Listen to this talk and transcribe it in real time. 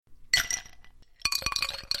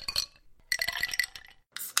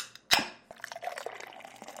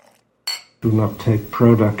Do not take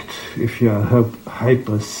product if you are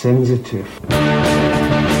hypersensitive.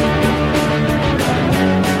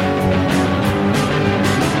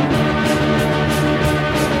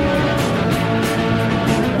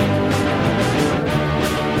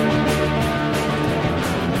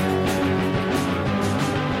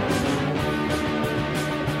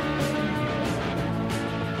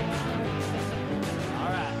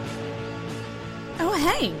 Oh,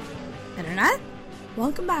 hey, Internet.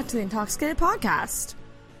 Welcome back to the Intoxicated Podcast.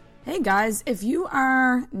 Hey guys, if you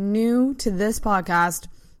are new to this podcast,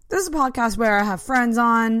 this is a podcast where I have friends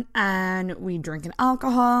on and we drink an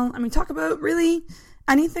alcohol and we talk about really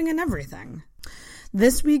anything and everything.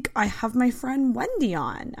 This week I have my friend Wendy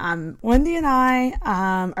on. Wendy and I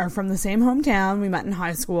are from the same hometown. We met in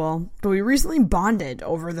high school, but we recently bonded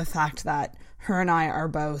over the fact that her and I are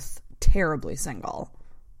both terribly single.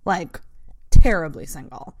 Like, terribly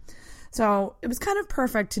single. So it was kind of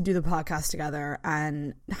perfect to do the podcast together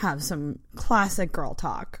and have some classic girl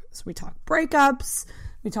talk. So we talk breakups,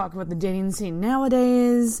 we talk about the dating scene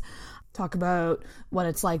nowadays, talk about what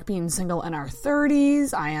it's like being single in our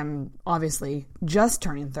 30s. I am obviously just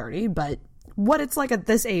turning 30, but what it's like at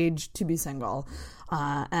this age to be single,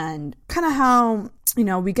 and kind of how, you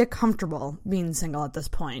know, we get comfortable being single at this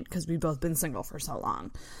point because we've both been single for so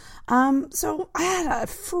long. So I had a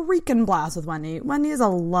freaking blast with Wendy. Wendy is a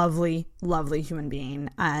lovely, lovely human being,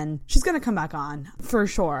 and she's going to come back on for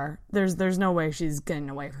sure. There's no way she's getting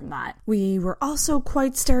away from that. We were also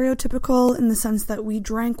quite stereotypical in the sense that we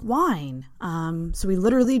drank wine. So we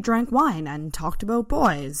literally drank wine and talked about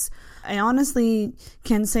boys. I honestly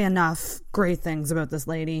can't say enough great things about this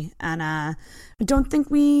lady, and I don't think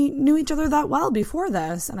we knew each other that well before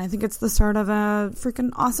this, and I think it's the start of a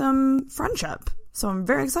freaking awesome friendship. So I'm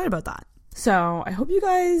very excited about that. So I hope you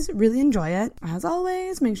guys really enjoy it. As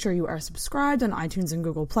always, make sure you are subscribed on iTunes and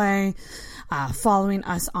Google Play, following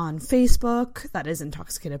us on Facebook, that is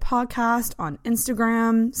Intoxicated Podcast, on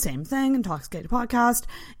Instagram, same thing, Intoxicated Podcast,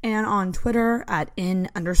 and on Twitter at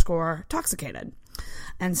 @in_toxicated.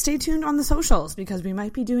 And stay tuned on the socials because we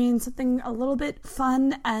might be doing something a little bit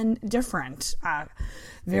fun and different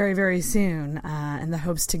very, very soon in the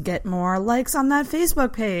hopes to get more likes on that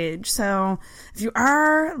Facebook page. So if you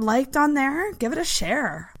are liked on there, give it a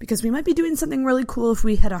share because we might be doing something really cool if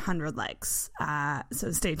we hit 100 likes.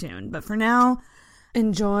 So stay tuned. But for now,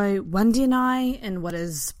 enjoy Wendy and I in what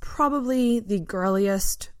is probably the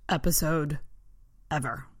girliest episode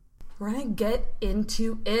ever. We're gonna get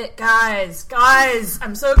into it, guys. Guys,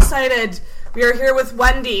 I'm so excited. We are here with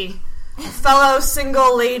Wendy, a fellow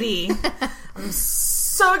single lady. I'm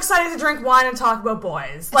so excited to drink wine and talk about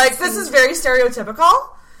boys. Like, this is very stereotypical,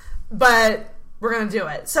 but we're gonna do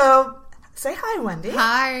it. So, say hi, Wendy.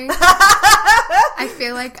 Hi. I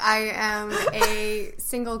feel like I am a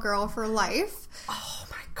single girl for life. Oh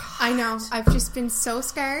my god. I know. I've just been so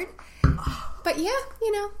scared. But yeah,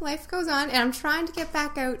 you know, life goes on, and I'm trying to get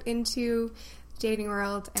back out into the dating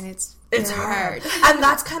world, and it's hard. And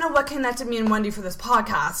that's kind of what connected me and Wendy for this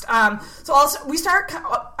podcast. So also,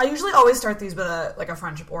 I usually always start these with a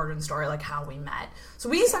friendship origin story, like how we met. So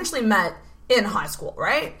we essentially met in high school,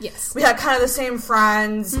 right? Yes. We had kind of the same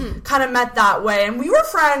friends, kind of met that way, and we were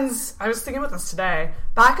friends, I was thinking about this today,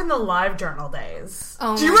 back in the LiveJournal days.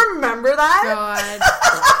 Oh, do you remember that? God.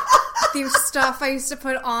 The stuff I used to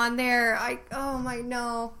put on there,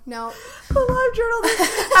 no. The LiveJournal days.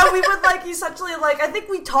 And we would, essentially, I think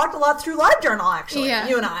we talked a lot through LiveJournal, actually,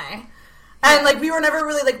 you and I. And, we never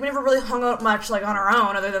really hung out much, on our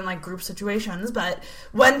own, other than, group situations, but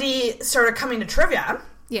Wendy started coming to trivia.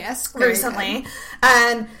 Yes. Recently.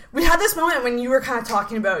 And we had this moment when you were kind of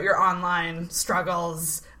talking about your online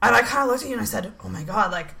struggles, and I kind of looked at you and I said, oh my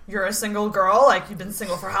god, you're a single girl? You've been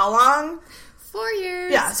single for how long? 4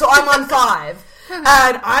 years. Yeah, so I'm on 5. And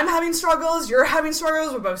I'm having struggles, you're having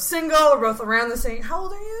struggles, we're both single, we're both around the same... How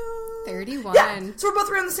old are you? 31. Yeah, so we're both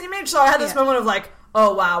around the same age, so I had this moment of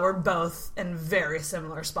oh wow, we're both in very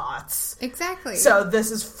similar spots. Exactly. So this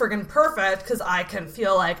is friggin' perfect, because I can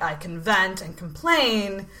feel like I can vent and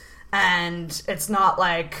complain, and it's not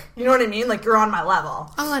you know what I mean? You're on my level.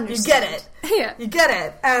 I'll understand. You get it. Yeah. You get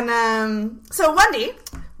it. And, so Wendy,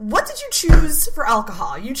 what did you choose for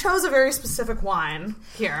alcohol? You chose a very specific wine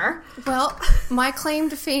here. Well, my claim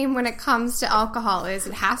to fame when it comes to alcohol is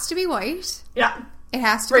it has to be white. Yeah. It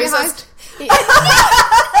has to Racist. be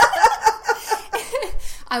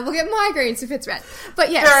I will get migraines if it's red. But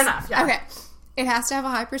yes. Fair enough, yeah. Okay. It has to have a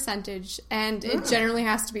high percentage, and it generally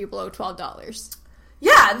has to be below $12.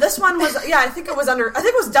 Yeah, this one was, I think it was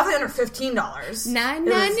definitely under $15.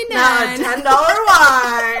 $9.99. $10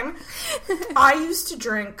 wine. I used to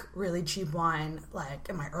drink really cheap wine, like,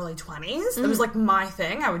 in my early 20s. It was, like, my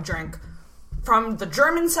thing. I would drink from the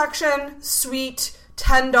German section, sweet,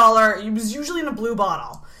 $10. It was usually in a blue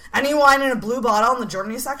bottle. Any wine in a blue bottle in the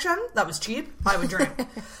Germany section that was cheap, I would drink.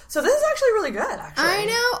 So this is actually really good, actually. I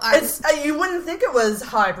know. It's you wouldn't think it was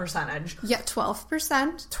high percentage. Yeah,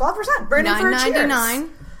 12%. 12%. Brandon for a cheers. $9.99.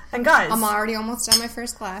 And guys, I'm already almost done my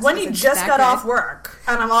first glass. When you just got off work,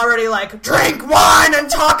 and I'm already like, drink wine and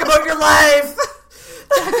talk about your life.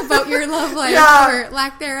 Talk about your love life or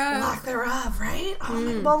lack thereof. Lack thereof, right?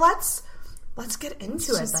 Well, let's get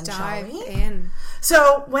into it then, shall we? In.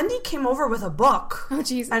 So Wendy came over with a book. Oh,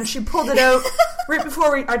 Jesus. And she pulled it out right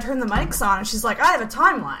before I turned the mics on, and she's like, I have a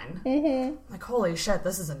timeline. Mm-hmm. Like, holy shit,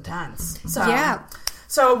 this is intense. So, yeah.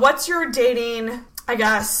 So what's your dating, I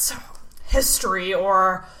guess, history,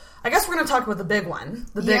 or I guess we're going to talk about the big one,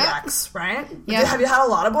 the big X, right? Yeah. Have you had a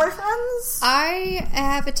lot of boyfriends? I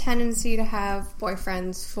have a tendency to have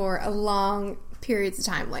boyfriends for a long periods of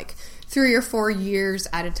time, like 3 or 4 years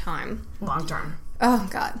at a time. Long term. Oh,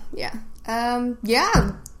 God, yeah.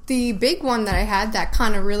 The big one that I had that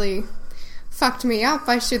kind of really fucked me up,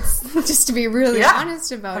 I should, just to be really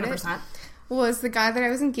honest about 100%. it, was the guy that I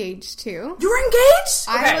was engaged to. You were engaged?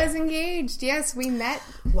 Okay. I was engaged, yes. We met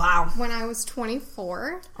when I was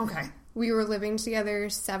 24. Okay. We were living together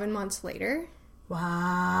 7 months later.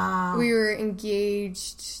 Wow. We were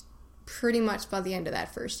engaged pretty much by the end of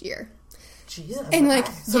that first year. Jesus. And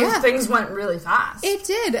So things went really fast. It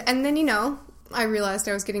did. And then, I realized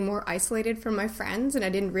I was getting more isolated from my friends, and I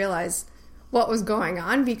didn't realize what was going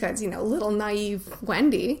on because, little naive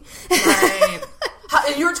Wendy. Right.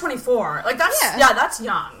 You were 24. Like, that's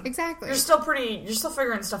young. Exactly. You're still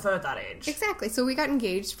figuring stuff out at that age. Exactly. So we got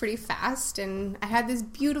engaged pretty fast, and I had this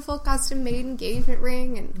beautiful custom-made engagement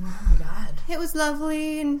ring, and oh my God. It was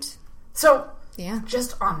lovely, and so yeah.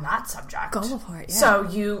 Just on that subject. Go for it, yeah.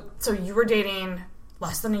 So you were dating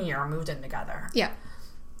less than a year, moved in together. Yeah.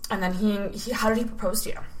 And then he how did he propose to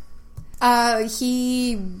you?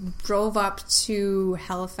 He drove up to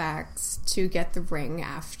Halifax to get the ring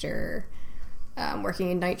after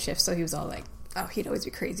working a night shift, so he was all like, he'd always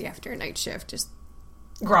be crazy after a night shift, just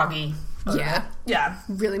groggy. Yeah. Yeah.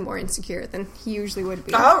 Really more insecure than he usually would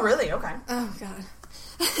be. Oh, really? Okay. Oh, God.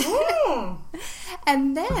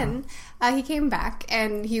 And then he came back,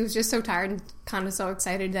 and he was just so tired and kind of so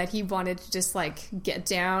excited that he wanted to just, get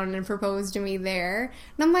down and propose to me there.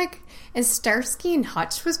 And I'm like, and Starsky and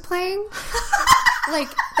Hutch was playing?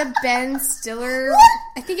 The Ben Stiller... What?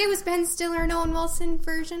 I think it was Ben Stiller and Owen Wilson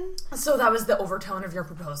version. So that was the overtone of your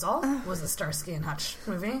proposal? Was the Starsky and Hutch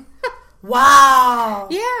movie? Wow!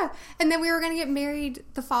 Yeah. And then we were going to get married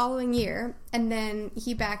the following year, and then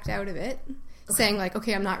he backed out of it. Saying,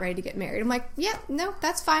 okay, I'm not ready to get married. I'm like, yeah, no,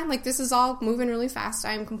 that's fine. This is all moving really fast.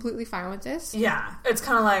 I'm completely fine with this. Yeah. It's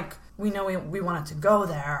kind of like, we know we want it to go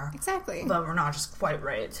there. Exactly. But we're not just quite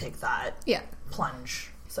ready to take that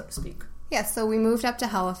plunge, so to speak. Yeah, so we moved up to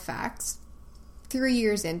Halifax 3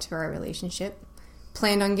 years into our relationship.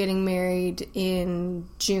 Planned on getting married on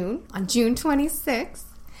June 26th.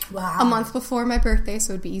 Wow. A month before my birthday,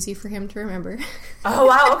 so it'd be easy for him to remember. Oh,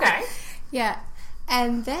 wow, okay. Yeah.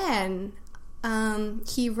 And then...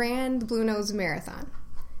 he ran the Blue Nose Marathon,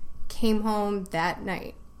 came home that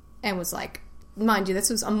night, and was like, mind you,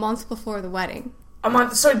 this was a month before the wedding. A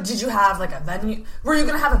month? So did you have, a venue? Were you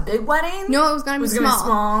going to have a big wedding? No, it was going to be small. Gonna be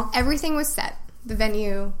small? Everything was set. The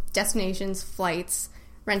venue, destinations, flights,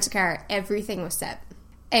 rent-a-car, everything was set.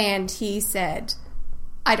 And he said,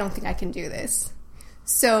 I don't think I can do this.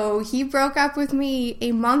 So he broke up with me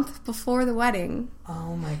a month before the wedding.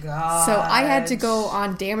 Oh my God. So I had to go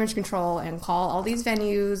on damage control and call all these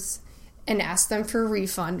venues and ask them for a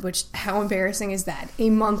refund, which, how embarrassing is that? A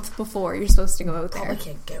month before you're supposed to go out there. Probably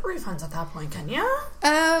can't get refunds at that point, can you?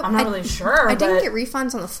 I'm not really sure. I didn't get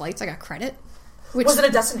refunds on the flights. I got credit. Was it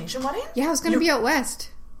a destination wedding? Yeah, I was going to be out west.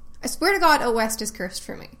 I swear to God, out west is cursed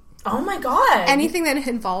for me. Oh my God. Anything that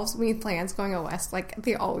involves me plans going out west,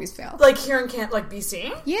 they always fail. Here in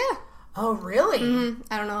BC? Yeah. Oh, really? Mm-hmm.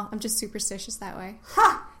 I don't know. I'm just superstitious that way.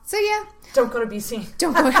 Huh. So, yeah. Don't go to BC.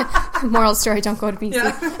 Don't go to... Moral story, don't go to BC.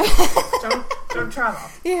 Yeah. don't travel.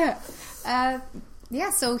 Yeah.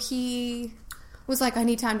 So he was like, I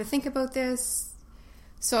need time to think about this.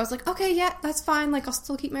 So I was like, okay, yeah, that's fine. I'll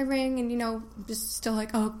still keep my ring. And, just still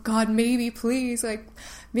oh, God, maybe, please.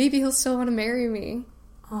 Maybe he'll still want to marry me.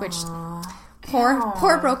 Which,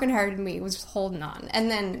 poor broken-hearted me was holding on. And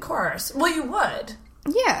then... Of course. Well, you would.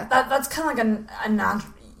 Yeah. That's kind of a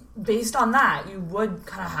natural... Based on that, you would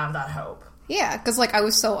kind of have that hope. Yeah, because, I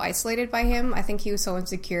was so isolated by him. I think he was so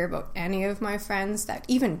insecure about any of my friends that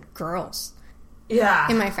even girls Yeah.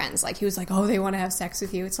 in my friends. Like, he was like, oh, they want to have sex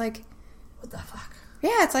with you. It's like... What the fuck?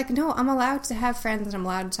 Yeah, it's like, no, I'm allowed to have friends and I'm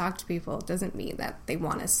allowed to talk to people. It doesn't mean that they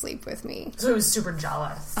want to sleep with me. So he was super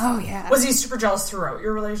jealous. Oh, yeah. Was he super jealous throughout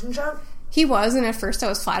your relationship? He was, and at first I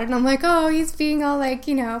was flattered, and I'm like, oh, he's being all, like,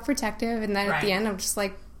 you know, protective. And then at Right. the end, I'm just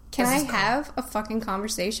like, can I have a fucking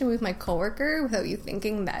conversation with my coworker without you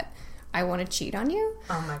thinking that I want to cheat on you?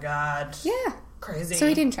 Oh my god. Yeah. Crazy. So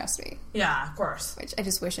he didn't trust me, Yeah, of course. which I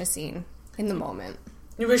just wish I seen in the moment.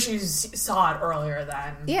 You wish you saw it earlier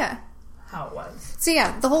than Yeah. how it was. So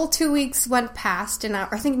yeah, the whole 2 weeks went past, and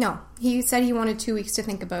he said he wanted 2 weeks to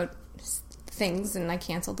think about things, and I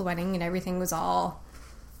canceled the wedding, and everything was all,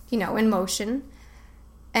 you know, in motion.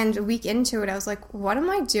 And a week into it, I was like, what am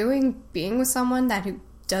I doing being with someone who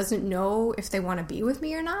doesn't know if they want to be with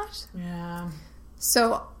me or not? Yeah.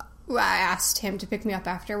 So I asked him to pick me up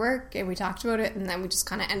after work, and we talked about it, and then we just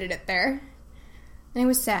kind of ended it there. And it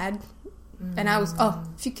was sad. And I was,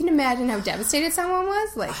 if you can imagine how devastated someone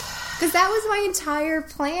was, like, because that was my entire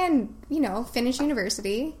plan, you know, finish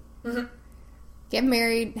university, get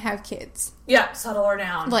married, have kids. Yeah, settle her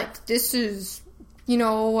down. Like, this is, you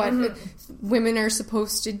know, what women are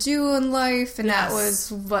supposed to do in life, and that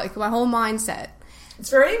was, like, my whole mindset. It's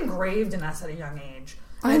very engraved in us at a young age.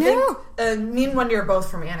 I know. Think, me and Wendy are both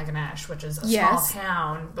from Antigonish, which is a small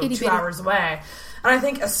town, about 2 hours away. And I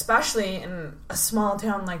think especially in a small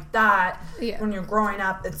town like that, when you're growing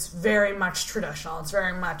up, it's very much traditional. It's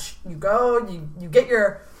very much, you go, you get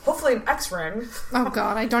your, hopefully an X ring. Oh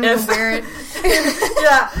God, I don't even wear it.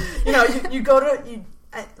 Yeah, you know, you go to,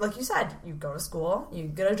 like you said, you go to school, you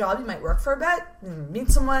get a job, you might work for a bit, you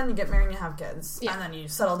meet someone, you get married and you have kids. Yeah. And then you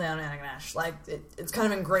settle down in Antigonish. Like, it's kind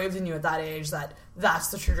of engraved in you at that age that that's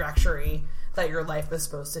the trajectory that your life is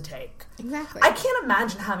supposed to take. Exactly. I can't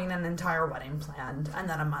imagine having an entire wedding planned and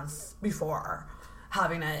then a month before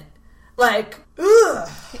having it. Like, ugh.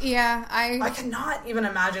 Yeah, I cannot even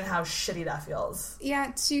imagine how shitty that feels.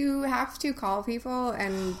 Yeah, to have to call people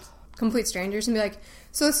and complete strangers and be like,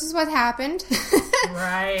 so this is what happened.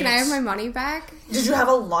 Right. Can I have my money back? Did you have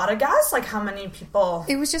a lot of guests? Like, how many people?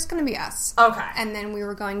 It was just going to be us. Okay. And then we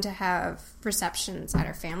were going to have receptions at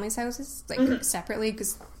our family's houses, like, separately,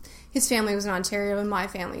 because his family was in Ontario and my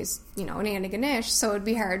family's, you know, in Antigonish, so it'd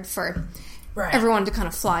be hard for everyone to kind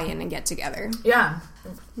of fly in and get together. Yeah.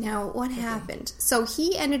 Now, what happened? So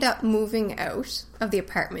he ended up moving out of the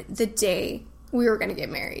apartment the day we were going to get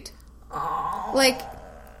married. Oh. Like,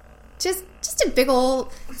 just a big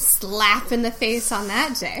old slap in the face on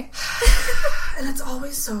that day. And it's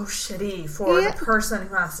always so shitty for the person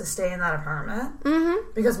who has to stay in that apartment.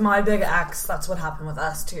 Mm-hmm. Because my big ex, that's what happened with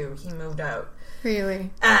us too. He moved out. Really?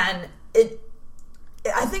 And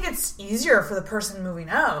I think it's easier for the person moving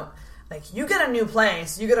out. Like, you get a new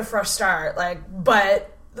place, you get a fresh start, like,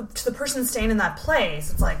 but to the person staying in that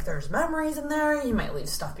place, it's like, there's memories in there, you might leave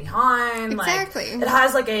stuff behind. Exactly. Like, it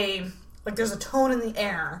has there's a tone in the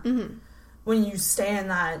air when you stay in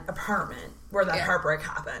that apartment where that heartbreak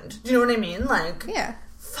happened. Do you know what I mean? Like,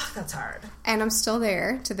 fuck, that's hard. And I'm still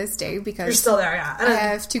there to this day because you're still there, yeah. And I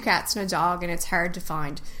have 2 cats and a dog, and it's hard to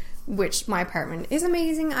find. Which my apartment is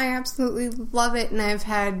amazing. I absolutely love it, and I've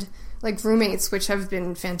had like roommates, which have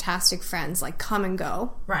been fantastic friends, like come and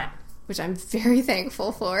go. Right. Which I'm very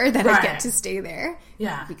thankful for that I get to stay there.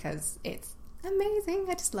 Yeah. Because it's amazing.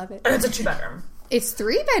 I just love it. And it's a 2-bedroom. It's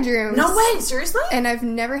 3 bedrooms. No way, seriously? And I've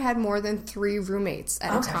never had more than 3 roommates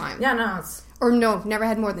at a time. Yeah, no, it's... Or no, never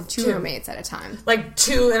had more than 2 roommates at a time. Like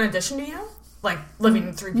 2 in addition to you? Like living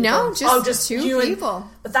with 3 people? No, just 2 people.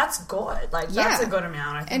 But that's good. Like, that's a good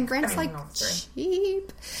amount, I think. And rent's like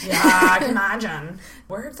cheap. Yeah, I can imagine.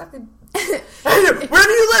 Where exactly... Where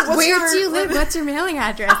do you live? Where do you live? What's your mailing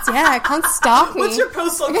address? Yeah, come stalk me. What's your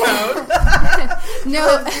postal code?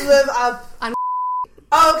 No. You live up... on...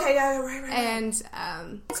 Oh, okay, yeah, right. And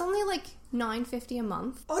it's only like $9.50 a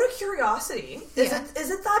month. Out of curiosity, is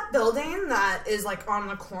it that building that is like on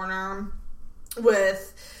the corner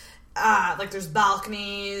with like there's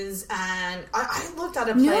balconies and I looked at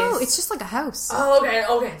a place. No, it's just like a house. Oh, okay.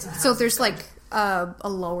 It's a house. So there's like a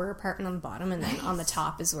lower apartment on the bottom, and then on the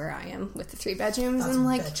top is where I am with the 3 bedrooms. That's and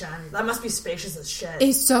like bitchin'. That must be spacious as shit.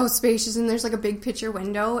 It's so spacious, and there's like a big picture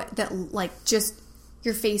window that like just.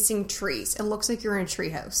 You're facing trees. It looks like you're in a tree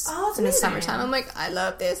house. Oh, that's in the amazing. summertime. I'm like, I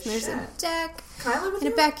love this. And there's a deck. Can I live with you?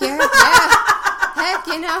 In a backyard. Yeah. Heck,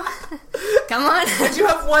 you know. Come on. But you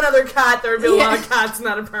have one other cat. There would be a lot of cats in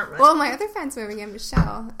that apartment. Well, my other friend's moving in,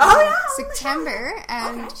 Michelle. September.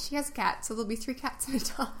 And she has a cat. So there'll be 3 cats and a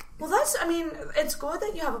dog. Well, it's good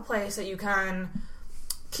that you have a place that you can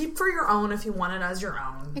keep for your own if you want it as your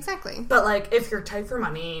own. Exactly. But, like, if you're tight for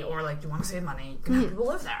money or, like, you want to save money, you can have people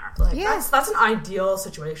live there. Like, that's an ideal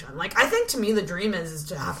situation. Like, I think to me the dream is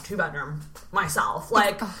to have a 2-bedroom myself.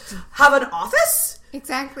 Like, have an office.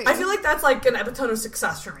 Exactly. I feel like that's, like, an epitome of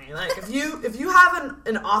success for me. Like, if you have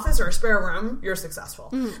an office or a spare room, you're successful.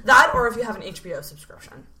 That, or if you have an HBO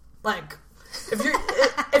subscription. Like, if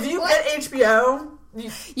you get HBO...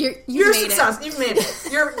 You're success. You've made it.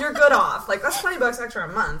 You're good off. Like, that's $20 extra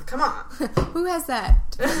a month. Come on. Who has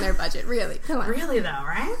that in their budget? Really? Come on. Really though,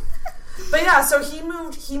 right? But yeah, so he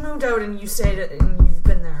moved out, and you stayed, and you've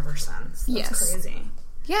been there ever since. That's crazy.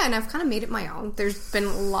 Yeah, and I've kind of made it my own. There's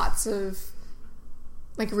been lots of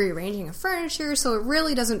like rearranging of furniture, so it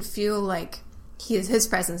really doesn't feel like his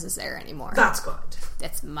presence is there anymore. That's good.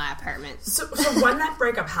 That's my apartment. So when that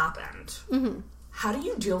breakup happened. How do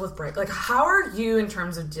you deal with like, how are you in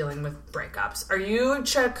terms of dealing with breakups? Are you a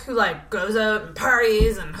chick who, like, goes out and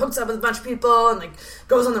parties and hooks up with a bunch of people and, like,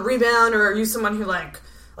 goes on the rebound? Or are you someone who, like,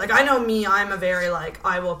 I know me, I'm a very, like,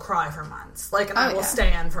 I will cry for months. Like, and I will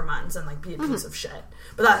stay in for months and, like, be a piece of shit.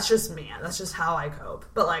 But that's just me. That's just how I cope.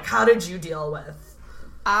 But, like, how did you deal with...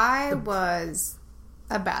 I was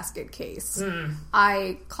a basket case.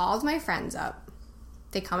 I called my friends up.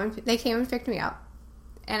 They came and picked me up.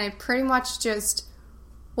 And I pretty much just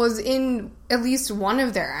was in at least one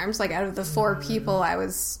of their arms, like, out of the 4 people I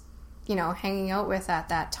was, you know, hanging out with at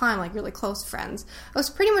that time, like, really close friends. I was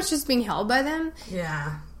pretty much just being held by them.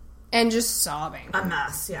 Yeah. And just sobbing. A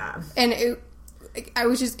mess, yeah. And I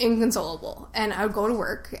was just inconsolable. And I would go to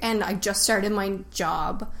work, and I just started my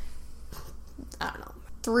job, I don't know,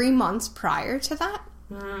 3 months prior to that.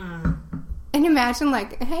 And imagine,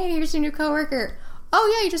 like, hey, here's your new coworker.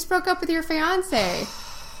 Oh, yeah, you just broke up with your fiance.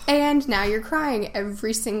 And now you're crying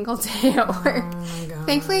every single day at work. Oh my gosh.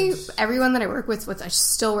 Thankfully, everyone that I work with, which I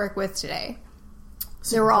still work with today,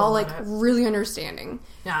 they were all, like, really understanding.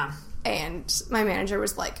 Yeah. And my manager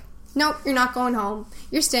was like, nope, you're not going home.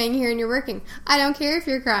 You're staying here and you're working. I don't care if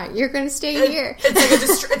you're crying. You're going to stay here.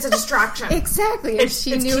 It's like it's a distraction. Exactly. And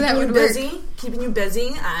she knew that would work. Keeping you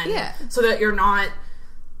busy, and so that you're not,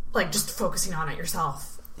 like, just focusing on it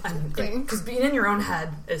yourself. Because being in your own head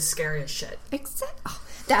is scary as shit. Exactly. Oh,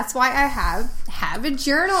 that's why I have a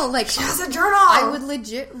journal. Like, she has a journal. I would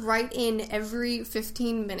legit write in every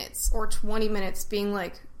 15 minutes or 20 minutes being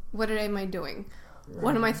like, what am I doing?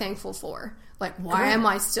 What am I thankful for? Like, why am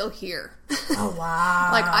I still here? Oh, wow.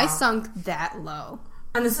 Like, I sunk that low.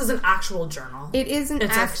 And this is an actual journal. It is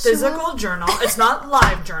It's a physical journal. It's not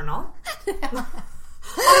live journal. I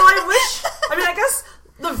guess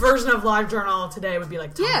the version of live journal today would be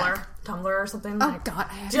like Tumblr. Yeah. Tumblr or something. Oh, God.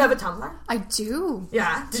 Do you have a Tumblr? I do.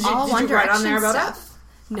 Yeah. Did you write on there about stuff?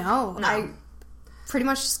 No. I pretty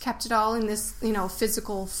much just kept it all in this, you know,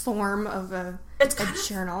 physical form of a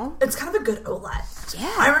journal. It's kind of a good outlet.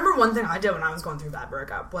 Yeah. I remember one thing I did when I was going through that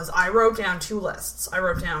breakup was I wrote down 2 lists. I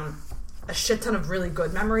wrote down a shit ton of really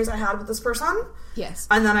good memories I had with this person. Yes.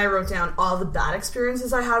 And then I wrote down all the bad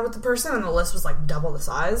experiences I had with the person, and the list was like double the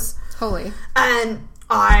size. Totally. And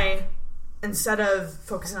I, instead of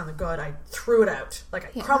focusing on the good, I threw it out.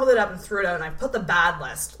 Like, I crumbled it up and threw it out, and I put the bad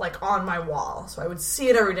list, like, on my wall. So I would see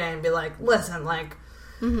it every day and be like, listen, like,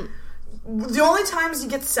 the only times you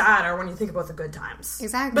get sad are when you think about the good times.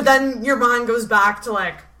 Exactly. But then your mind goes back to,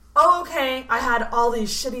 like, oh, okay, I had all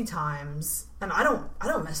these shitty times, and I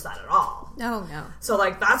don't miss that at all. No. So,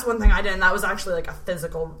 like, that's one thing I did, and that was actually, like, a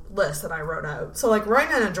physical list that I wrote out. So, like,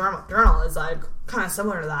 writing in a journal is, like, kind of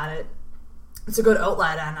similar to that. It's a good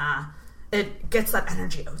outlet, and it gets that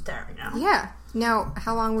energy out there, you know? Yeah. Now,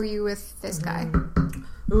 how long were you with this guy?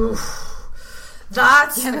 Oof.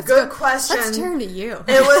 That's a good question. Let's turn to you.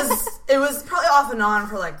 It was probably off and on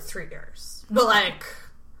for, like, 3 years. But, like,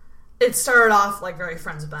 it started off, like, very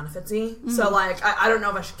friends with benefits-y. So, like, I don't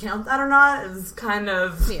know if I should count that or not. It was kind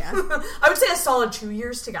of... Yeah. I would say a solid 2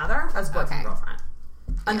 years together as boyfriend and girlfriend.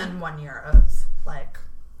 And then 1 year of, like,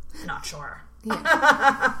 not sure.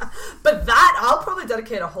 Yeah. But that, I'll probably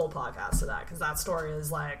dedicate a whole podcast to that, because that story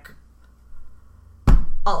is, like...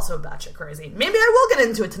 also batshit crazy. Maybe I will get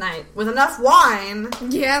into it tonight with enough wine.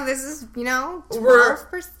 Yeah, this is,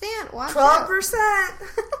 12%. Watch 12%.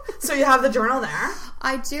 So you have the journal there?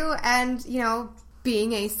 I do, and,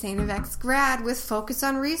 being a St. FX grad with focus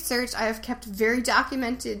on research, I have kept very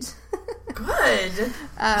documented. Good.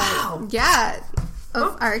 Wow. Yeah,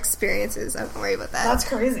 of our experiences. Don't worry about that. That's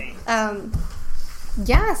crazy.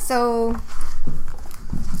 Yeah, so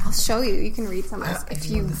I'll show you. You can read some of this if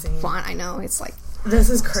you want. I know, it's like... This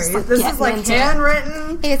is crazy. This is like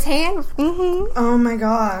handwritten. It's hand. Mm-hmm. Oh my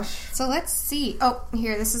gosh. So let's see. Oh,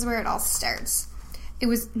 here. This is where it all starts. It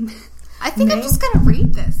was. I think I'm just going to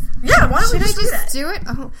read this. Yeah, why don't we just do it?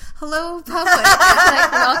 Oh, hello, public.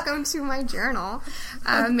 Like, welcome to my journal.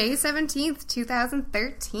 May 17th,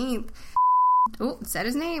 2013. Oh, it said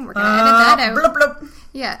his name. We're going to edit that out. Bloop, bloop.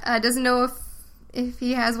 Yeah, doesn't know if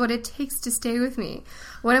he has what it takes to stay with me.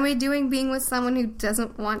 What am I doing being with someone who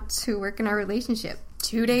doesn't want to work in our relationship?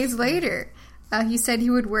 2 days later, he said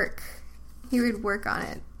he would work. He would work on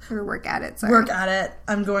it. Or work at it, sorry. Work at it.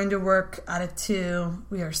 I'm going to work at it too.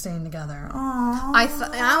 We are staying together. Aww.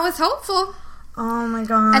 I was hopeful. Oh my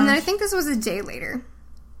god. And then I think this was a day later.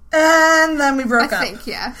 And then we broke up. I think,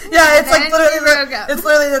 yeah. Yeah, it's like Then literally we broke up. it's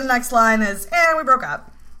literally the next line is, and we broke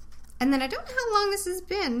up. And then I don't know how long this has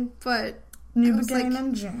been, but New it was beginning like,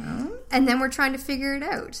 in June. and then we're trying to figure it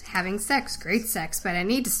out. Having sex, great sex, but I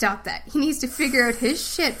need to stop that. He needs to figure out his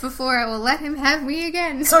shit before I will let him have me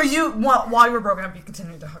again. So while you were broken up, you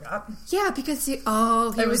continued to hook up? Yeah, because he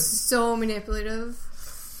was so manipulative.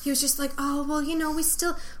 He was just like, oh, well, you know, we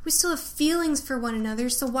still have feelings for one another,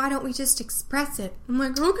 so why don't we just express it? I'm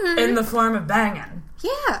like, okay. In the form of banging.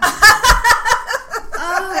 Yeah.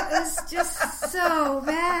 Oh, it was just so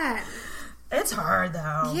bad. It's hard,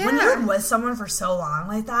 though. Yeah. When you're with someone for so long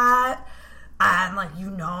like that, and, like, you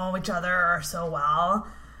know each other so well,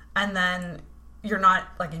 and then you're not,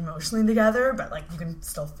 like, emotionally together, but, like, you can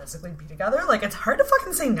still physically be together, like, it's hard to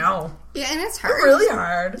fucking say no. Yeah, and it's hard. It's really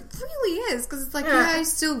hard. It really is, because it's like, I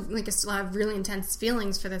still have really intense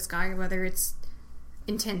feelings for this guy, whether it's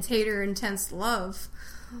intense hate or intense love.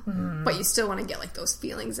 Mm. But you still want to get, like, those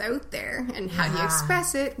feelings out there. And how do you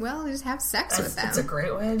express it? Well, just have sex with them. It's a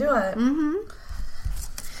great way to do it. Mm-hmm.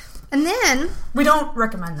 And then... We don't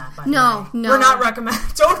recommend that, by the way. No. We're not recommending...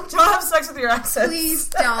 Don't have sex with your exes. Please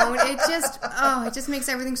don't. It just makes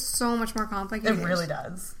everything so much more complicated. It really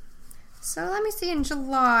does. So let me see. In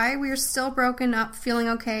July, we were still broken up, feeling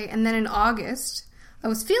okay. And then in August, I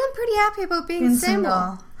was feeling pretty happy about being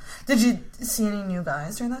single. Did you see any new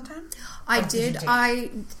guys during that time? I did.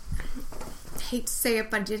 I hate to say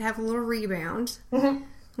it, but I did have a little rebound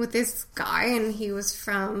with this guy, and he was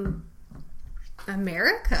from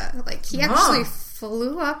America. Like, he actually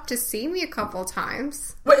flew up to see me a couple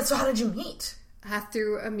times. Wait, so how did you meet?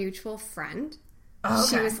 Through a mutual friend. Oh,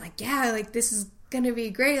 okay. She was like, yeah, like, this is gonna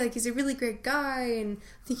be great. Like, he's a really great guy, and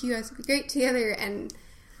I think you guys would be great together. And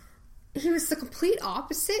he was the complete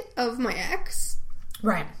opposite of my ex.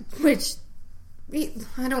 Right. Which,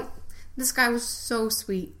 this guy was so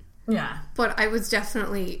sweet. Yeah. But I was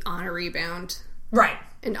definitely on a rebound. Right.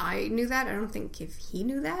 And I knew that. I don't think if he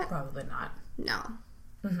knew that. Probably not. No.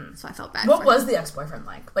 Mm-hmm. So I felt bad. What was the ex-boyfriend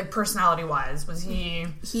like? Like, personality-wise, was he...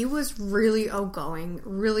 He was really outgoing,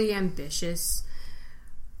 really ambitious.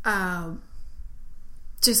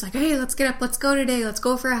 Just like, hey, let's get up, let's go today, let's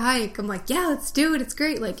go for a hike. I'm like, yeah, let's do it, it's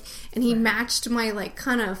great. Like, and he matched my, like,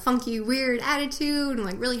 kind of funky, weird attitude and,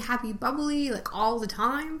 like, really happy, bubbly, like, all the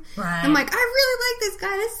time. Right. I'm like, I really like this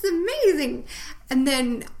guy, this is amazing. And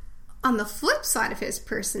then on the flip side of his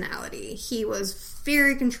personality, he was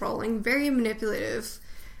very controlling, very manipulative,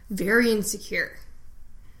 very insecure.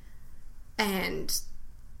 And,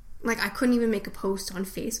 like, I couldn't even make a post on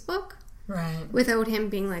Facebook without him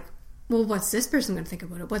being like, well, what's this person going to think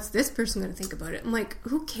about it? What's this person going to think about it? I'm like,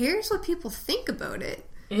 who cares what people think about it?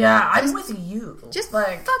 Yeah, I'm with you. Just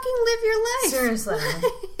like, fucking live your life. Seriously.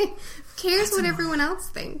 Who cares what everyone else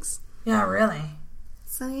thinks? Yeah, really.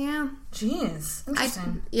 So, yeah. Jeez.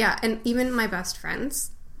 Interesting. And even my best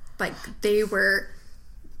friends, like, they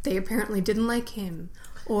apparently didn't like him,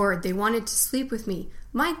 or they wanted to sleep with me.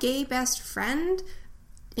 My gay best friend,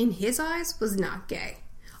 in his eyes, was not gay.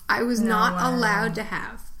 I was not allowed to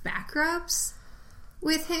have back rubs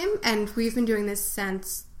with him, and we've been doing this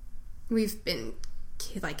since we've been,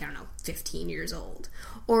 like, I don't know, 15 years old.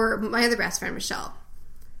 Or my other best friend, Michelle,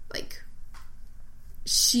 like,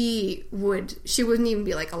 she wouldn't even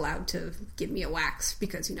be, like, allowed to give me a wax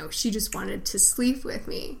because, you know, she just wanted to sleep with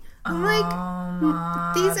me. I'm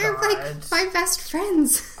like, these are, like, my best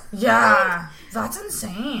friends. Yeah, that's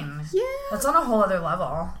insane. Yeah. That's on a whole other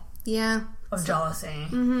level. Yeah. Of jealousy.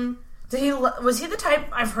 Mm-hmm. Was he the type,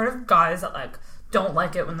 I've heard of guys that, like, don't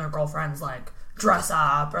like it when their girlfriends, like, dress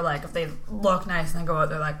up, or, like, if they look nice and they go out,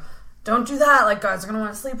 they're like, don't do that, like, guys are gonna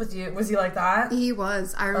want to sleep with you. Was he like that? He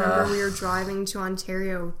was. I remember we were driving to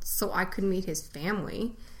Ontario so I could meet his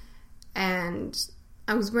family, and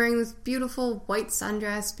I was wearing this beautiful white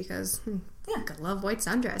sundress because I love white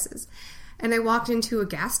sundresses. And I walked into a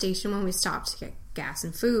gas station when we stopped to get gas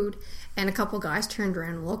and food, and a couple guys turned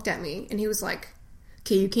around and looked at me, and he was like,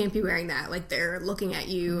 okay, you can't be wearing that. Like, they're looking at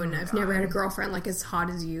you, and I've never had a girlfriend, like, as hot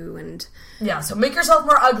as you, and... Yeah, so make yourself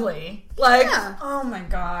more ugly. Like, oh my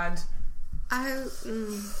god.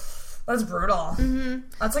 Like, That's brutal. Mm-hmm.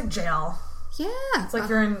 That's like jail. Yeah. It's like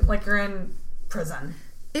you're in prison.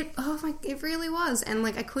 It really was. And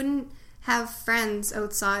like I couldn't have friends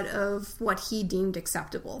outside of what he deemed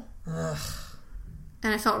acceptable. Ugh.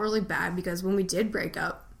 And I felt really bad because when we did break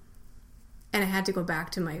up and I had to go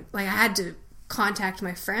back to I had to contact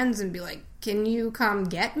my friends and be like, can you come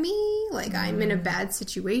get me? Like, I'm in a bad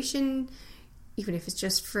situation, even if it's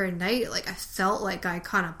just for a night. Like, I felt like I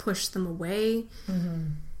kind of pushed them away. Mm-hmm.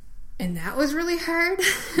 And that was really hard.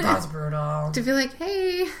 That's brutal. To be like,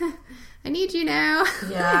 hey, I need you now.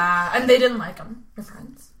 Yeah, and they didn't like him, your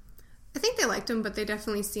friends? I think they liked him, but they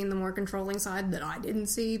definitely seen the more controlling side that I didn't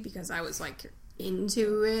see because I was, like,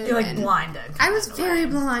 into it. You're, like, blinded. I was very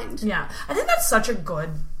blind. Yeah. I think that's such a good...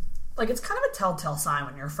 Like, it's kind of a telltale sign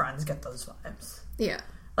when your friends get those vibes. Yeah.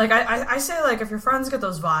 Like, I say, like, if your friends get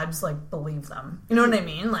those vibes, like, believe them. You know what I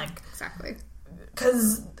mean? Like... Exactly.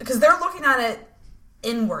 Because they're looking at it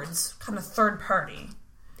inwards, kind of third party.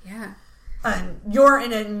 Yeah. And you're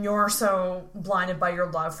in it and you're so blinded by your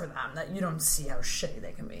love for them that you don't see how shitty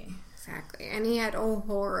they can be. Exactly. And he had a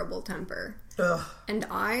horrible temper. Ugh. And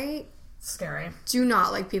I... Scary. Do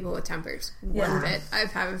not like people with tempers. Yeah. One bit. I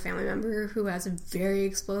have a family member who has a very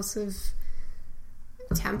explosive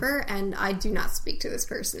temper, and I do not speak to this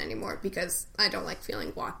person anymore because I don't like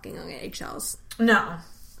feeling walking on eggshells. No.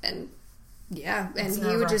 And yeah, and It's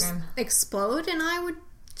he would just nerve-wracking. explode, and I would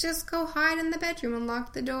just go hide in the bedroom and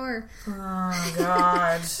lock the door. Oh,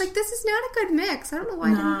 God. Like, this is not a good mix. I don't know why I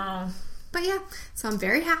didn't. No. But yeah, so I'm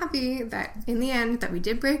very happy that in the end that we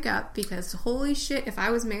did break up because holy shit, if I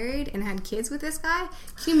was married and had kids with this guy,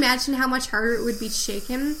 can you imagine how much harder it would be to shake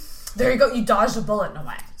him? There you go. You dodged a bullet in a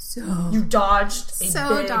way. So You dodged a big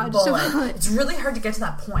bullet. It's really hard to get to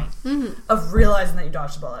that point of realizing that you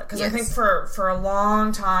dodged a bullet. Because I think for a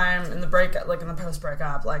long time in the breakup, like in the post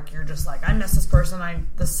breakup, like you're just like, I miss this person.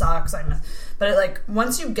 This sucks. But it, like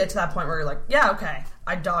once you get to that point where you're like, yeah, okay,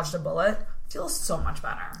 I dodged a bullet. It feels so much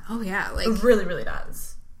better. Oh yeah, like It really, really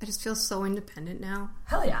does. I just feel so independent now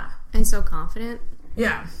Hell yeah. and so confident.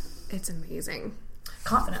 Yeah. It's amazing.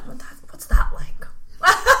 Confident. What's that like?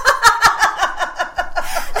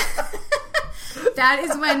 That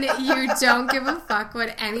is when you don't give a fuck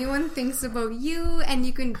what anyone thinks about you, and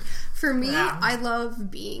you can. For me, I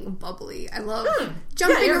love being bubbly. I love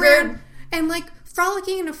jumping around and like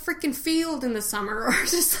frolicking in a freaking field in the summer, or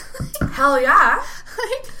just like, Hell yeah.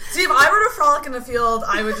 like, See, if I were to frolic in the field,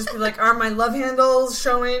 I would just be like, are my love handles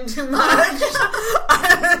showing too much?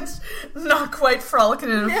 I'm not quite frolicking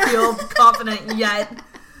in a field confident yet.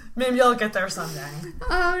 Maybe I'll get there someday.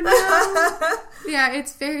 oh no. Yeah,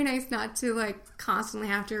 it's very nice not to like constantly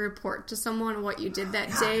have to report to someone what you did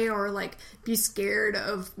that day, or like be scared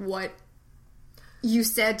of what you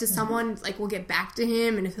said to someone, like will get back to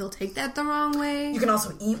him and if he'll take that the wrong way. You can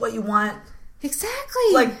also eat what you want.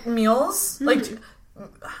 Exactly. Like meals. Like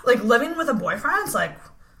living with a boyfriend is like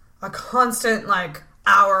a constant like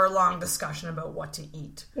hour-long discussion about what to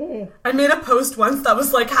eat. I made a post once that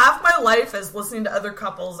was like, half my life is listening to other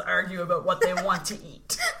couples argue about what they want to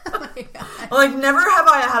eat. Oh my God. Like, never have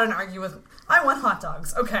I had an argue with, I want hot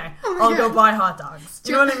dogs. Okay, I'll go buy hot dogs.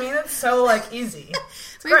 Do you know what I mean? It's so, like, easy.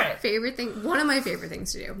 It's great. Favorite thing, one of my favorite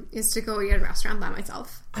things to do is to go eat at a restaurant by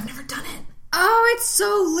myself. I've never done it. Oh, it's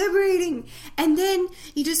so liberating. And then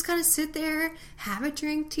you just kind of sit there, have a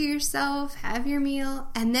drink to yourself, have your meal,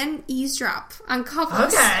 and then eavesdrop on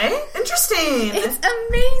couples. Okay, interesting. It's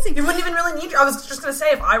amazing. You wouldn't even really need... I was just going to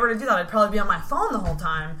say, if I were to do that, I'd probably be on my phone the whole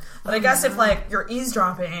time. But I guess if, like, you're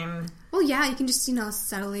eavesdropping... Well, yeah, you can just,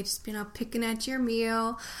 subtly just, picking at your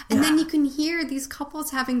meal. And then you can hear these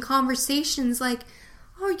couples having conversations like,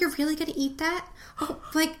 oh, you're really going to eat that? Oh,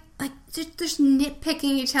 like they're just nitpicking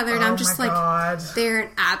each other. And I'm just like, God. They're in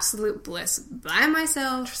absolute bliss by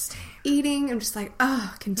myself, eating. I'm just like,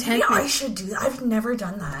 oh, contentment. Maybe I should do that. I've never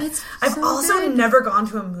done that. I've so also good. never gone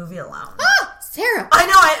to a movie alone. Oh, Sarah. I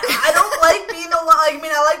know, I don't like being alone. I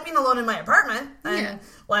mean, I like being alone in my apartment. And,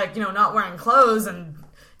 not wearing clothes and,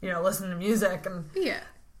 listening to music and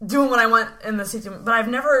doing what I want in the city. But I've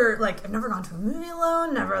never gone to a movie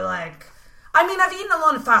alone. Never, I mean, I've eaten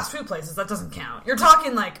alone at fast food places. That doesn't count. You're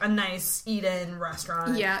talking, a nice eat-in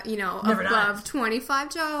restaurant. Yeah, Never above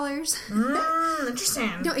 $25.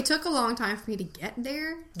 Interesting. No, it took a long time for me to get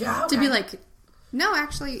there. Yeah, To okay. be like, no,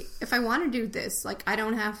 actually, if I want to do this, I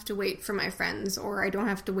don't have to wait for my friends, or I don't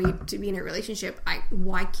have to wait to be in a relationship.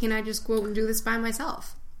 Why can't I just go out and do this by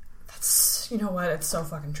myself? You know what? It's so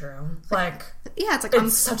fucking true. Yeah, it's it's I'm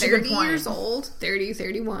such a good 30 point. years old, 30,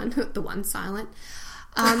 31, the one silent.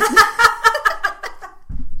 I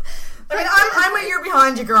mean, I'm a year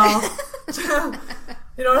behind you, girl.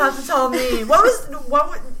 You don't have to tell me. What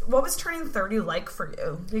was turning 30 like for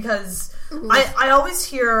you? Because I always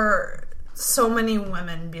hear so many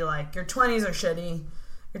women be like, your 20s are shitty,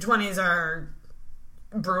 your 20s are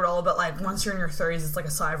brutal, but like once you're in your 30s, it's like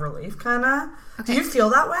a sigh of relief, kind of. Okay. Do you feel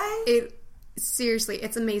that way? Seriously,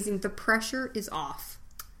 it's amazing. The pressure is off.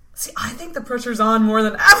 See, I think the pressure's on more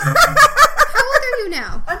than ever. How old are you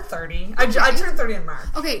now? I'm 30. I turned 30 in March.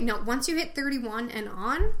 Okay, no, once you hit 31 and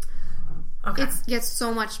on, it gets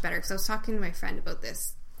so much better. Because I was talking to my friend about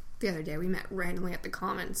this the other day. We met randomly at the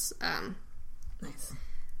Commons. Nice.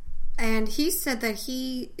 And he said that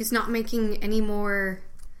he is not making any more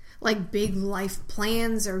like big life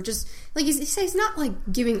plans, or just like he says he's not like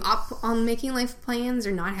giving up on making life plans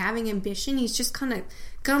or not having ambition. He's just kind of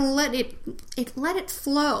gonna let it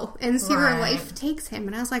flow and see where life takes him.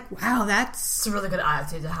 And I was like, wow, it's a really good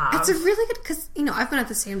attitude to have. It's a really good, because I've been at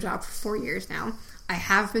the same job for 4 years now. I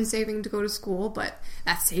have been saving to go to school, but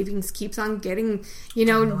that savings keeps on getting,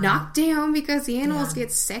 knocked down because the animals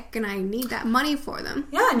get sick and I need that money for them.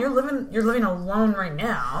 Yeah, and you're living alone right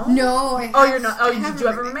now. No, you're not. Oh, did you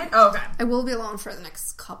have a roommate? Oh, okay. I will be alone for the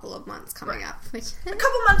next couple of months coming up. A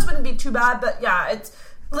couple months wouldn't be too bad, but yeah, it's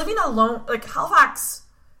living alone. Like Halifax,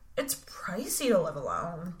 it's pricey to live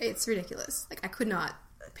alone. It's ridiculous. Like I could not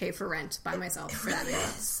pay for rent by myself for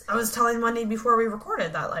that. I was telling Wendy before we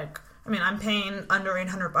recorded that, like, I mean, I'm paying under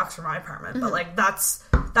 $800 for my apartment, but like that's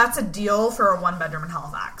a deal for a 1-bedroom in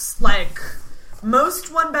Halifax. Like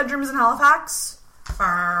most 1-bedrooms in Halifax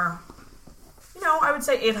are, I would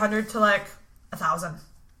say 800 to like 1,000.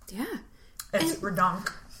 Yeah, it's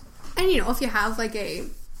redonk. And if you have like I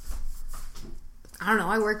don't know,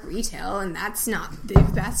 I work retail and that's not the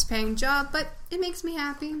best paying job, but it makes me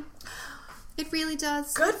happy. It really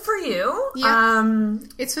does. Good for you. Yeah.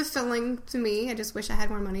 It's fulfilling to me. I just wish I had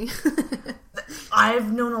more money.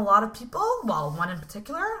 I've known a lot of people, well, one in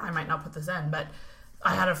particular, I might not put this in, but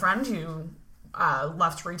I had a friend who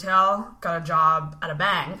left retail, got a job at a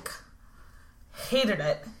bank, hated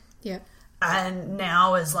it. Yeah. And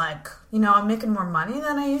now is like, I'm making more money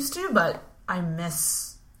than I used to, but I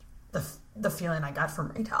miss the feeling I got from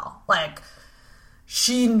retail. Like,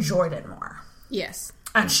 she enjoyed it more. Yes.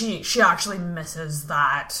 And she actually misses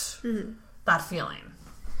that feeling.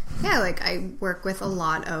 Yeah, like I work with a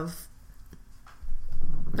lot of,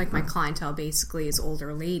 like my clientele basically is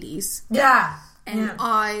older ladies. Yeah. And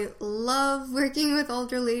I love working with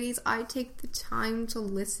older ladies. I take the time to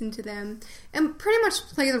listen to them and pretty much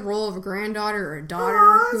play the role of a granddaughter or a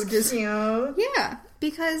daughter who just cute. Yeah,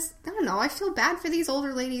 because I don't know, I feel bad for these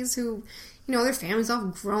older ladies who, their families all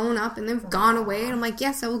grown up and they've gone away, and I'm like,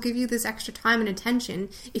 yes, I will give you this extra time and attention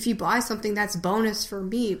if you buy something that's bonus for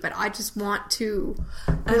me, but I just want to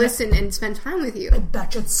listen and spend time with you. I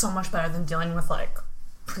bet you it's so much better than dealing with like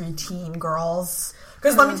preteen girls.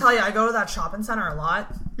 Because let me tell you, I go to that shopping center a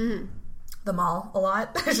lot. The mall a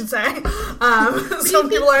lot, I should say. Some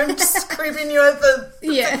people aren't just creeping you at the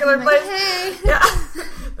particular place. Hey. Yeah.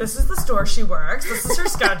 This is the store she works. This is her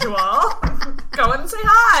schedule. Go in and say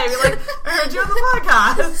hi. Be like, I heard you on the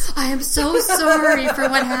podcast. I am so sorry for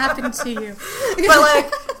what happened to you. But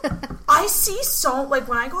like, I see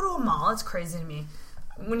when I go to a mall, it's crazy to me.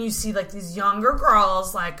 When you see like these younger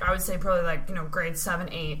girls, like I would say probably like, grade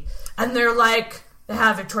 7, 8, and they're like, they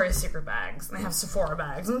have Victoria's Secret bags and they have Sephora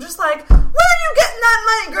bags. I'm just like, where are you getting that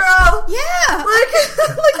money, girl? Yeah. Like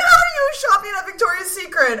how are you shopping at Victoria's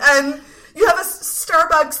Secret and you have a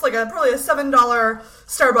Starbucks, like probably a $7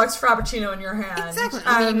 Starbucks Frappuccino in your hand? Exactly.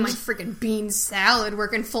 I'm eating my freaking bean salad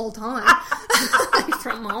working full time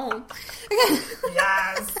from home.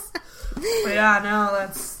 Yes. But yeah, no,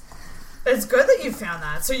 it's good that you found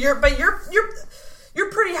that. So you're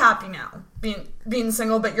pretty happy now being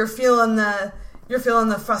single, but you're feeling the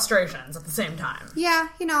frustrations at the same time. Yeah,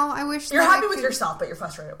 I wish you're happy with yourself, but you're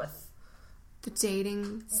frustrated with the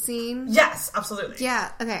dating scene. Yes, absolutely.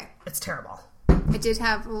 Yeah, okay. It's terrible. I did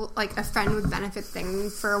have like a friend with benefit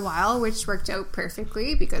thing for a while, which worked out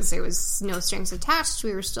perfectly because there was no strings attached.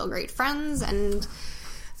 We were still great friends, and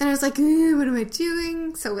then I was like, what am I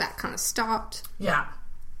doing? So that kind of stopped. Yeah.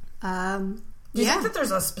 Do you think that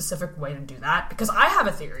there's a specific way to do that? Because I have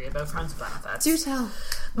a theory about friends with benefits. Do tell.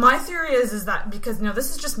 My theory is that because,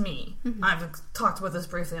 this is just me. Mm-hmm. I've talked about this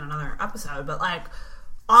briefly in another episode, but like,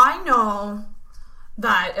 I know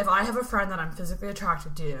that if I have a friend that I'm physically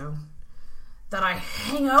attracted to, that I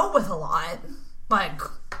hang out with a lot, like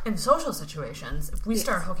in social situations, if we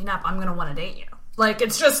start hooking up, I'm going to want to date you. Like, I'm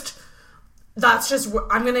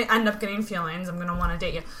going to end up getting feelings. I'm going to want to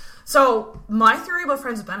date you. So my theory about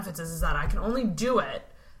friends with benefits is that I can only do it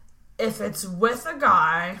if it's with a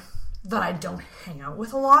guy that I don't hang out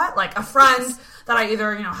with a lot, like a friend that I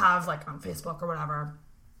either have like on Facebook or whatever,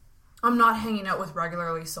 I'm not hanging out with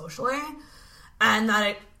regularly socially, and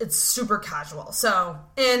that it's super casual. So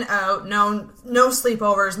in, out, no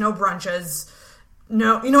sleepovers, no brunches,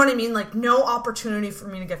 no, you know what I mean? Like, no opportunity for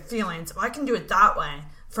me to get feelings. If I can do it that way,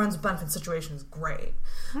 friends with benefits situation is great.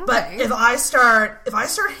 Okay. But if I start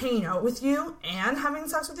hanging out with you and having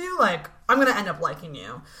sex with you, like, I'm gonna end up liking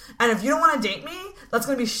you. And if you don't want to date me, that's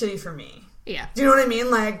gonna be shitty for me. Yeah. Do you know what I mean?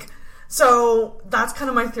 Like, so that's kind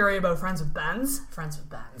of my theory about friends with Bens. Friends with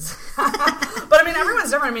Bens. But I mean,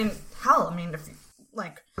 everyone's different. I mean, hell, I mean, if you,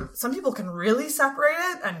 like, some people can really separate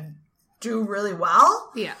it and do really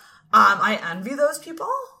well. Yeah. I envy those people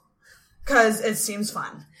because it seems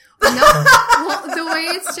fun. No, well, the way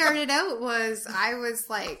it started out was I was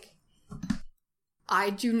like,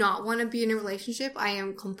 I do not want to be in a relationship. I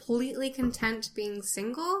am completely content being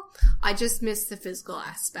single. I just miss the physical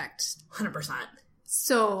aspect. 100%.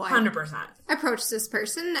 So I 100%. approached this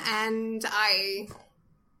person and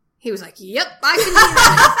he was like, yep, I can be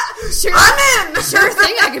that. Sure, I'm in! Sure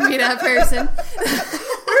thing I can be that person.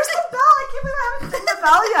 Where's the bell? I can't believe I haven't done the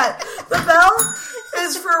bell yet. The bell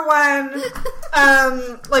is for when,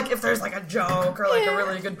 like, if there's, like, a joke or, like, a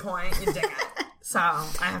really good point, you ding it. So, I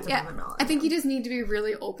have to ring the bell. I think you just need to be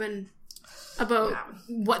really open about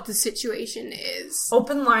what the situation is.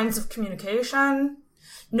 Open lines of communication.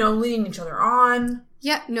 No leading each other on.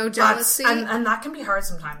 Yeah, no jealousy. And that can be hard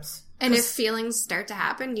sometimes. And if feelings start to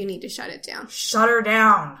happen, you need to shut it down. Shut her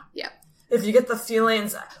down. Yep. If you get the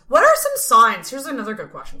feelings, what are some signs? Here's another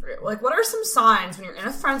good question for you. Like, what are some signs when you're in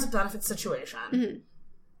a friends with benefits situation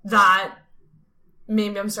that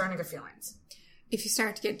maybe I'm starting to get feelings? If you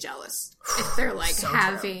start to get jealous. If they're, like, So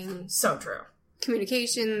having... true. So true.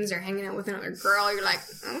 Communications or hanging out with another girl, you're like,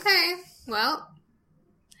 okay, well,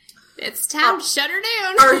 it's time to shut her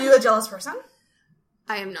down. Are you a jealous person?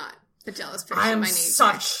 I am not a jealous person. I am by nature.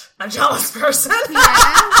 such a jealous person. Yeah?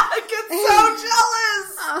 I get so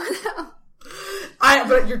jealous. Oh, no.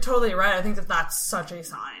 But you're totally right. I think that's such a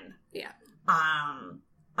sign. Yeah. And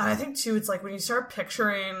I think, too, it's like when you start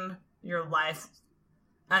picturing your life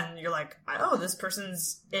and you're like, oh, this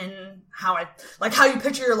person's in how you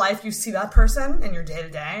picture your life, you see that person in your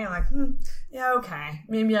day-to-day, and like, yeah, okay,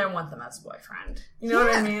 maybe I want them as a boyfriend. You know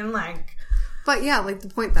what I mean? Like, but yeah, like the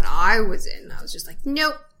point that I was in, I was just like,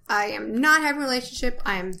 nope, I am not having a relationship.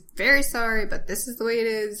 I am very sorry, but this is the way it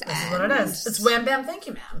is. This is what it is. It's wham, bam, thank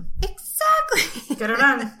you, ma'am. Exactly. Get it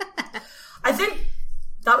done. I think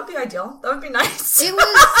that would be ideal. That would be nice. It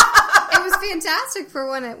was fantastic for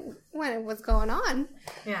when it was going on.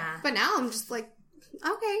 Yeah. But now I'm just like,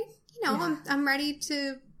 okay, I'm ready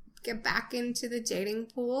to get back into the dating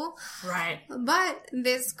pool. Right. But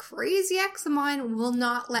this crazy ex of mine will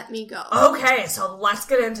not let me go. Okay, so let's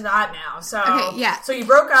get into that now. So, okay, yeah. So you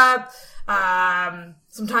broke up,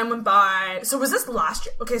 some time went by. So was this last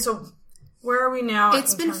year? Okay, so where are we now?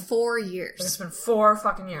 It's been 4 years. It's been 4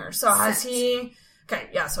 fucking years. So has he... Okay,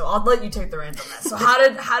 yeah, so I'll let you take the reins on this. So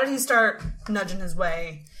how did he start nudging his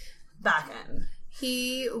way back in?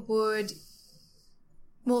 He would...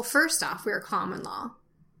 Well, first off, we were common law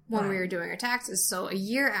when we were doing our taxes. So a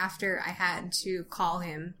year after, I had to call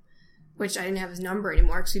him, which I didn't have his number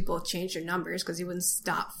anymore because we both changed our numbers because he wouldn't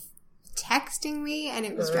stop texting me, and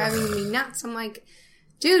it was driving me nuts. I'm like,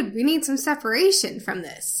 dude, we need some separation from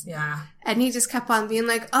this. Yeah. And he just kept on being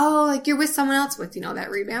like, oh, like you're with someone else with,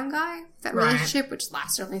 that rebound guy, that relationship, which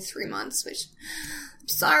lasted only 3 months, which, I'm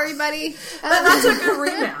sorry, buddy. But that's a good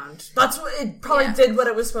rebound. That's what, it probably did what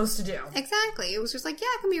it was supposed to do. Exactly. It was just like, yeah,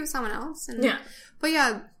 I can be with someone else. And, yeah. But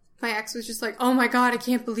yeah, my ex was just like, oh my God, I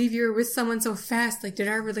can't believe you were with someone so fast. Like, did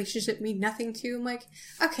our relationship mean nothing to you? I'm like,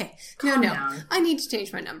 okay, Calm down. I need to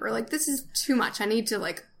change my number. Like, this is too much. I need to,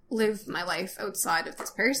 like, live my life outside of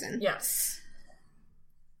this person. Yes.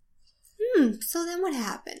 So then what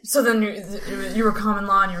happened? So then you were common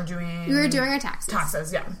law and you were doing... We were doing our taxes.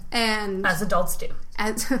 Taxes, yeah. And... As adults do.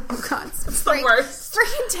 Oh God. It's the worst.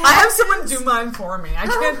 Freaking taxes. I have someone do mine for me. I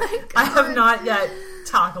can't... my God. I have not yet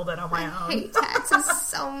tackled it on my own. I hate taxes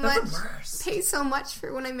so much. That's the worst. Pay so much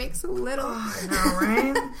for when I make so little. Oh, I know,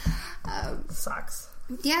 right? Sucks.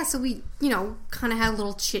 Yeah, so we, kind of had a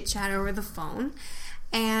little chit-chat over the phone.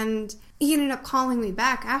 And he ended up calling me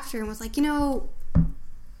back after and was like, it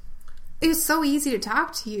was so easy to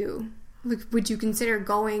talk to you. Like, would you consider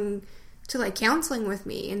going to, like, counseling with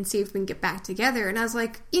me and see if we can get back together? And I was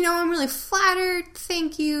like, I'm really flattered.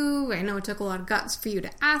 Thank you. I know it took a lot of guts for you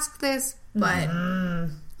to ask this, but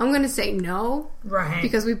I'm going to say no. Right.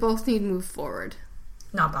 Because we both need to move forward.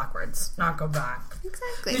 Not backwards. Not go back.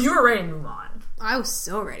 Exactly. You were ready to move on. I was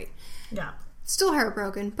so ready. Yeah. Still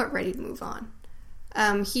heartbroken, but ready to move on.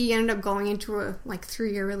 He ended up going into a,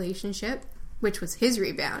 3-year relationship. which was his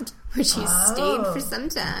rebound, which he stayed for some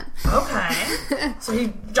time. Okay. So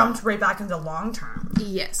he jumped right back into long term.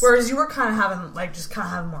 Yes. Whereas you were kind of having, like, just kind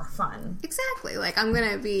of having more fun. Exactly. Like, I'm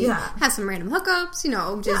going to have some random hookups, you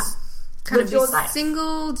know, just kind Live of your be life.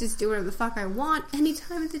 single, just do whatever the fuck I want any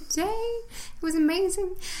time of the day. It was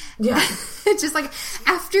amazing. Yeah. Just like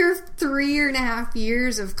after 3.5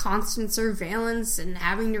 years of constant surveillance and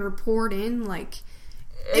having to report in, like,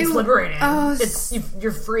 It's liberating. Oh,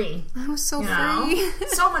 You're free. I was so You know? free.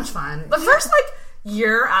 So much fun. The first, like,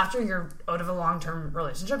 year after you're out of a long-term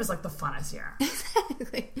relationship is, like, the funnest year.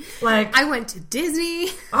 Exactly. Like, I went to Disney.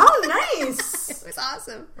 oh, nice. It was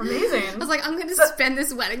awesome. Amazing. I was like, I'm going to spend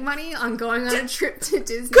this wedding money on going on a trip to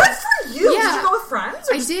Disney. Good for you. Yeah. Did you go with friends?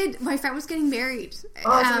 Or I did. My friend was getting married.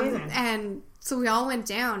 Oh, that's amazing. And so we all went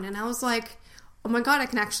down, and I was like, oh my god, I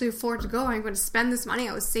can actually afford to go. I'm going to spend this money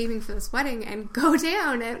I was saving for this wedding and go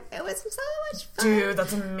down. And it was so much fun. Dude,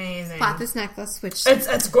 that's amazing. Bought this necklace, which It's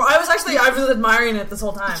I was admiring it this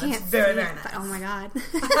whole time. can't It's very, see very it, nice. but oh my god.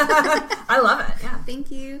 I love it. Yeah. Thank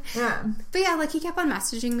you. Yeah. But yeah, like he kept on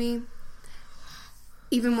messaging me,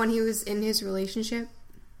 even when he was in his relationship.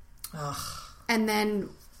 Ugh. And then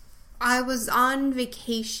I was on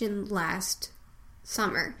vacation last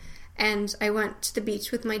summer, and I went to the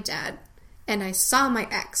beach with my dad, and I saw my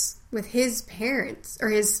ex with his parents, or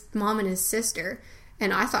his mom and his sister,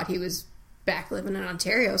 and I thought he was back living in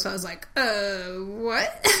Ontario, so I was like,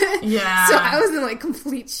 what? Yeah. So I was in, like,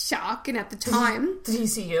 complete shock, and at the time... Did he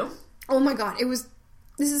see you? Oh my god,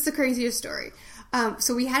 this is the craziest story.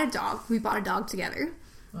 So we had a dog. We bought a dog together.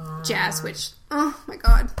 Jazz, which, oh my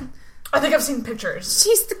god. I think I've seen pictures.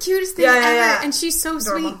 She's the cutest thing Yeah, ever, yeah. and she's so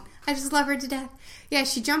Adorable. sweet. I just love her to death. Yeah,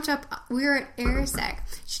 she jumped up. We were at Arisag.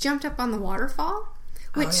 She jumped up on the waterfall,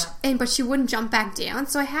 but she wouldn't jump back down,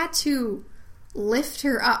 so I had to lift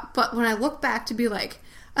her up. But when I look back to be like,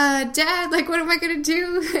 Dad, like, what am I gonna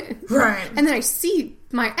do? Right. And then I see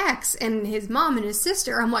my ex and his mom and his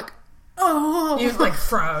sister. I'm like, oh. You, like,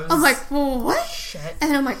 froze. I'm like, what? Shit.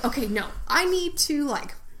 And then I'm like, okay, no, I need to,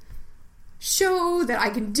 like, show that I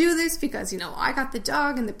can do this because, you know, I got the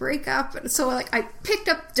dog and the breakup. And so, like, I picked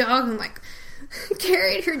up the dog and, like,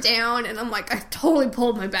 carried her down. And I'm like, I totally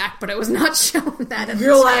pulled my back, but I was not showing that at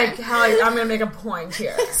You're the like, time. how I'm going to make a point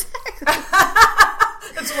here. Exactly.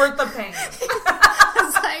 It's worth the pain. I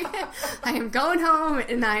was like, I am going home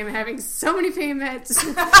and I am having so many pain meds.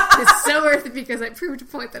 It's so worth it because I proved a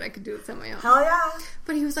point that I could do it on my own. Hell yeah.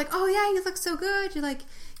 But he was like, oh yeah, you look so good. You're like,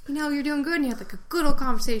 you know, you're doing good. And he had like a good old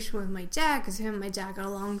conversation with my dad because him and my dad got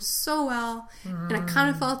along so well. And I kind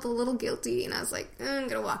of felt a little guilty. And I was like, I'm going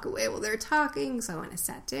to walk away while they're talking. So I went and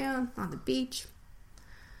sat down on the beach.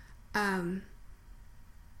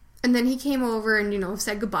 And then he came over and, you know,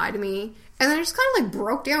 said goodbye to me. And then I just kind of, like,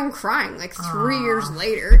 broke down crying, like, 3 years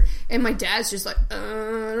later. And my dad's just like, I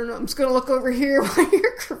don't know, I'm just going to look over here while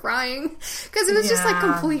you're crying. Because it was just, like,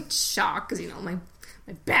 complete shock. Because, you know, my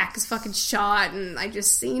back is fucking shot. And I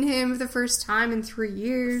just seen him for the first time in 3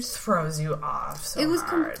 years. Throws you off so It was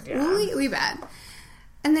hard. completely bad.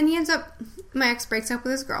 And then he ends up, my ex breaks up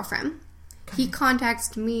with his girlfriend. He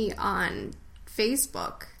contacts me on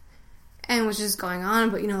Facebook. And was just going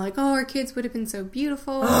on, but, you know, like, oh, our kids would have been so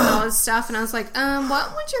beautiful and all this stuff. And I was like,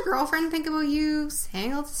 what would your girlfriend think about you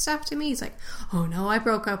saying all this stuff to me? He's like, oh, no, I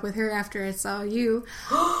broke up with her after I saw you.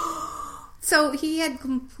 So he had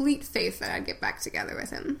complete faith that I'd get back together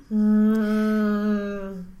with him.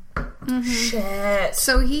 Shit.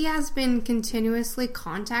 So he has been continuously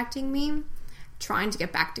contacting me, trying to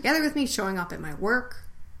get back together with me, showing up at my work.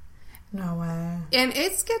 No way. And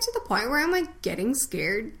it's get to the point where I'm, like, getting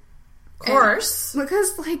scared. Of course.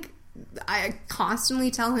 Because, like, I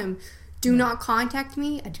constantly tell him, do not contact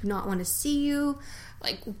me. I do not want to see you.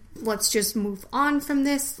 Like, let's just move on from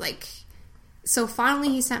this. Like, so finally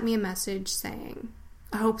he sent me a message saying,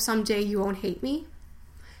 I hope someday you won't hate me.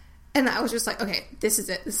 And I was just like, okay, this is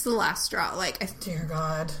it. This is the last straw. Like, Dear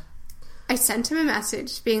God. I sent him a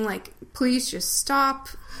message being like, please just stop.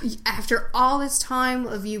 After all this time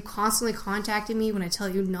of you constantly contacting me when I tell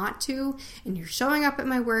you not to, and you're showing up at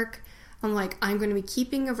my work, I'm like, I'm going to be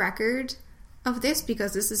keeping a record of this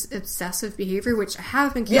because this is obsessive behavior, which I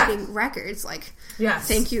have been keeping records. Like,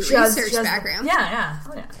 thank you, research background. Oh, yeah.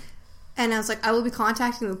 And I was like, I will be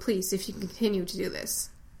contacting the police if you continue to do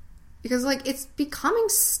this. Because, like, it's becoming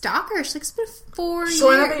stalkerish. Like, it's been 4 years.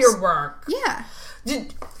 Showing up at your work. Yeah.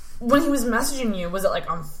 When he was messaging you, was it, like,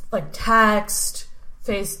 on, like, text,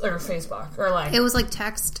 Facebook, or, like... It was, like,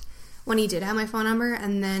 text when he did have my phone number,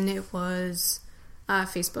 and then it was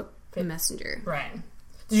Facebook Messenger. Right.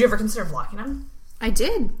 Did you ever consider blocking him? I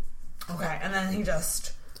did. Okay, and then he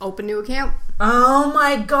just... open new account. Oh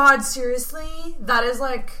my god, seriously? That is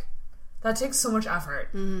like, that takes so much effort.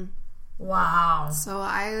 Mm-hmm. Wow. So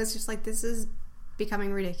I was just like, this is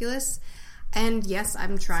becoming ridiculous. And yes,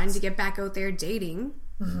 I'm trying to get back out there dating,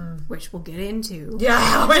 which we'll get into.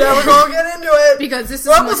 Yeah, we're going to get into it. Because this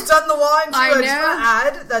we're is almost done the wine, too. I I just know. want to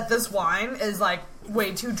add that this wine is like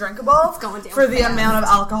way too drinkable It's going down for the fast. amount of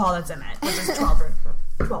alcohol that's in it, which is 12%.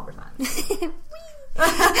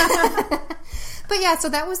 But yeah, so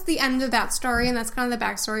that was the end of that story, and that's kind of the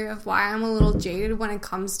backstory of why I'm a little jaded when it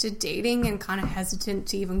comes to dating and kind of hesitant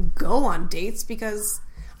to even go on dates, because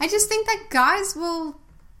I just think that guys will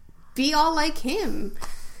be all like him.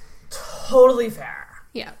 Totally fair.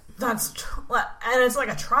 Yeah. And it's like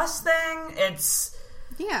a trust thing. It's...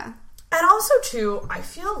 Yeah. And also, too, I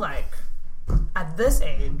feel like at this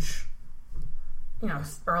age, you know,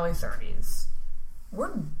 early 30s, we're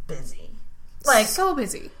busy. Like, so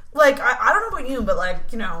busy. Like, I don't know about you, but,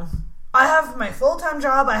 like, you know, I have my full-time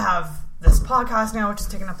job. I have this podcast now, which is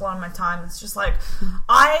taking up a lot of my time. It's just, like,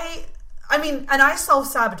 I mean, and I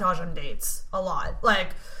self-sabotage on dates a lot. Like,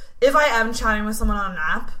 if I am chatting with someone on an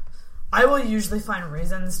app, I will usually find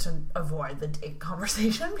reasons to avoid the date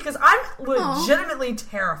conversation because I'm legitimately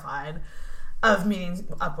terrified of meeting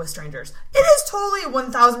up with strangers. It is totally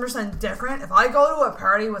 1,000% different if I go to a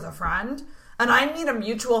party with a friend and I meet a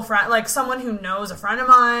mutual friend, like someone who knows a friend of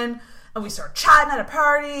mine, and we start chatting at a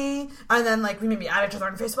party, and then like we maybe add each other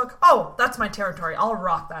on Facebook. Oh, that's my territory. I'll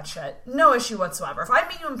rock that shit. No issue whatsoever. If I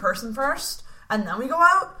meet you in person first and then we go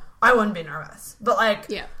out, I wouldn't be nervous. But like,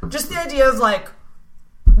 just the idea of like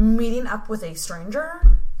meeting up with a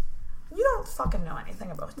stranger, you don't fucking know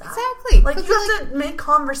anything about that. Exactly. Like, you have to make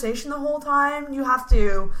conversation the whole time. You have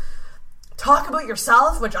to talk about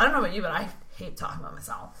yourself, which I don't know about you, but I hate talking about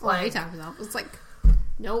myself. Well, I hate talking about myself. It's like,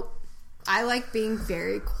 nope. I like being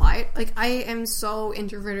very quiet. Like, I am so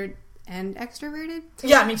introverted and extroverted.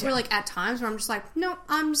 Yeah, me too. Where, like, at times where I'm just like, no,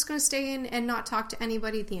 I'm just going to stay in and not talk to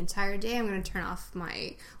anybody the entire day. I'm going to turn off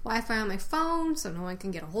my Wi-Fi on my phone so no one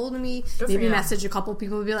can get a hold of me. Maybe message a couple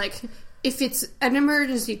people and be like, if it's an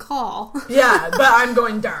emergency call. Yeah, but I'm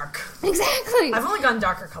going dark. Exactly. I've only gone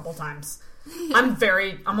dark a couple times. I'm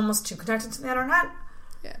almost too connected to the internet.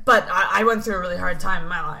 Yeah. But I went through a really hard time in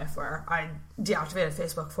my life where I deactivated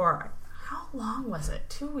Facebook for, how long was it?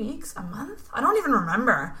 2 weeks? A month? I don't even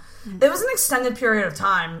remember. It was an extended period of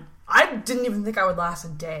time. I didn't even think I would last a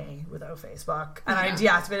day without Facebook. And I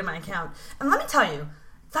deactivated my account. And let me tell you,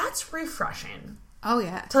 that's refreshing. Oh,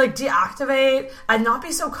 yeah. To, like, deactivate and not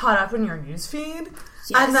be so caught up in your newsfeed.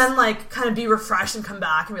 Yes. And then, like, kind of be refreshed and come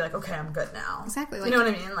back and be like, okay, I'm good now. Exactly. Like, you know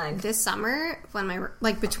what I mean? Like, this summer, when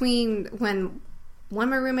one of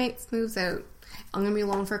my roommates moves out, I'm going to be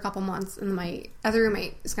alone for a couple months, and my other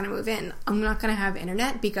roommate is going to move in. I'm not going to have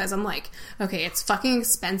internet because I'm like, okay, it's fucking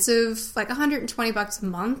expensive, like $120 a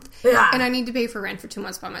month. Yeah. And I need to pay for rent for 2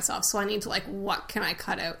 months by myself, so I need to, like, what can I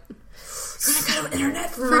cut out? You're going to cut out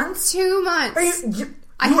internet for months? 2 months. You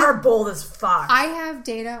are bold as fuck. I have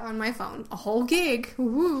data on my phone, a whole gig.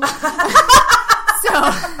 Woo. So,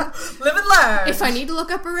 live and learn. If I need to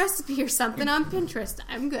look up a recipe or something on Pinterest,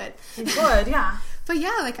 I'm good. You would, yeah. But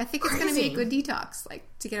yeah, like, I think it's going to be a good detox, like,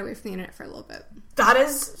 to get away from the internet for a little bit. That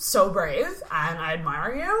is so brave, and I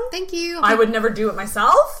admire you. Thank you. I would never do it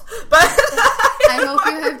myself, but I hope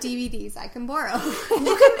you have DVDs I can borrow. You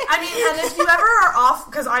can, I mean, and if you ever are off,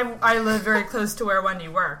 because I live very close to where Wendy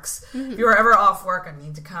works, if you are ever off work and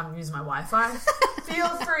need to come use my Wi-Fi, feel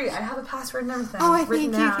free. I have a password and everything. Oh,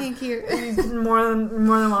 thank you. You're more than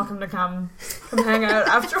welcome to come hang out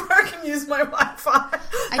after work and use my Wi-Fi.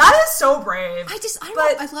 That is so brave. I don't know.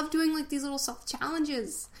 I love doing, like, these little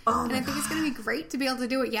self-challenges. Oh, and I think it's going to be great to be able to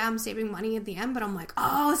do it. Yeah, I'm saving money at the end, but I'm like,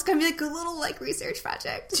 oh, it's going to be like a little, like, research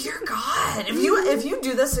project. Dear God. If you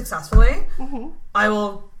do this successfully, I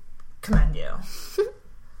will commend you.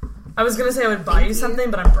 I was going to say I would buy you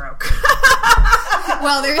something, but I'm broke.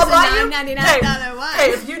 Well, there's a $9.99 one. Hey,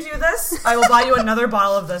 if you do this, I will buy you another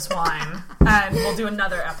bottle of this wine, and we'll do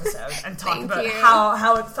another episode and talk about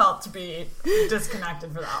how it felt to be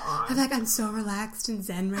disconnected for that long. I'm like, I'm so relaxed and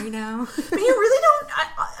zen right now. But you really don't.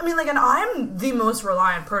 I mean, like, and I'm the most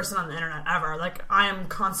reliant person on the internet ever. Like, I am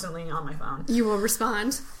constantly on my phone. You will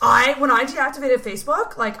respond. When I deactivated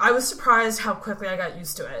Facebook, like, I was surprised how quickly I got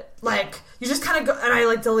used to it. Like, you just kind of go, and I,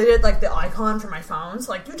 like, deleted, like, the icon from my phone.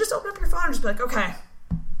 So, like, you just open up your phone and just be like, okay,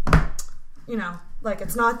 you know, like,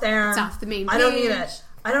 it's not there. It's off the main page. I don't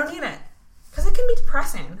need it. Because it can be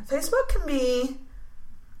depressing. Facebook can be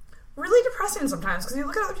really depressing sometimes because you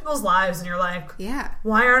look at other people's lives and you're like, yeah,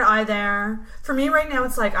 why aren't I there? For me right now,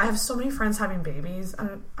 it's like I have so many friends having babies,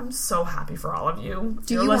 and I'm so happy for all of you.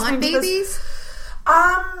 Do you want babies?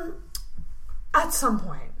 At some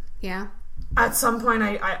point. Yeah. At some point,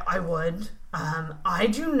 I would. I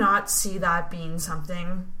do not see that being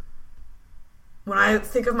something. When I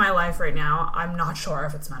think of my life right now, I'm not sure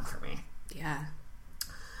if it's meant for me. Yeah.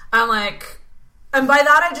 I'm like, and by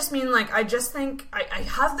that I just mean like, I just think I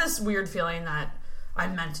have this weird feeling that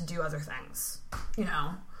I'm meant to do other things. You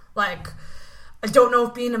know, like I don't know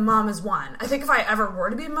if being a mom is one. I think if I ever were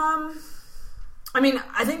to be a mom, I mean,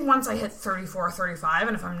 I think once I hit 34, 35,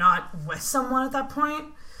 and if I'm not with someone at that point,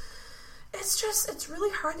 it's really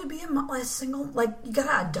hard to be a single, like, you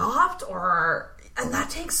gotta adopt, and that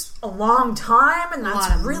takes a long time, and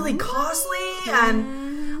that's really costly,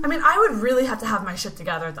 and, I mean, I would really have to have my shit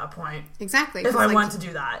together at that point. Exactly. If I want to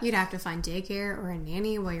do that. You'd have to find daycare or a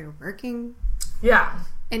nanny while you're working. Yeah.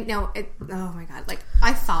 And no, oh my god, like,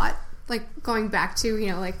 I thought, like, going back to, you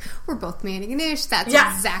know, like, we're both manning an ish, that's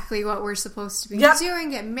exactly what we're supposed to be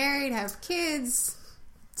doing, get married, have kids,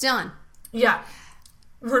 done. Yeah.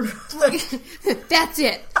 That's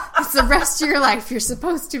it. It's the rest of your life. You're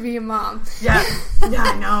supposed to be a mom. Yeah,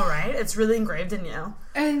 I know, right? It's really engraved in you.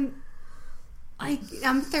 And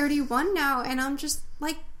I'm 31 now, and I'm just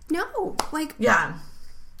like, no, like, yeah.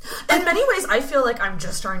 In many ways, I feel like I'm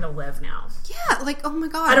just starting to live now. Yeah, like, oh my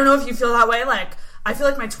god. I don't know if you feel that way. Like, I feel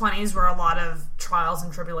like my 20s were a lot of trials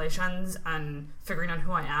and tribulations and figuring out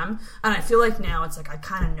who I am. And I feel like now it's like I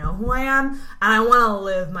kind of know who I am and I want to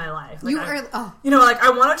live my life. Like, you know, like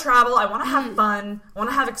I want to travel. I want to have fun. I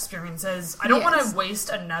want to have experiences. I don't want to waste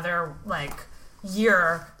another, like,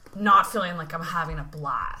 year not feeling like I'm having a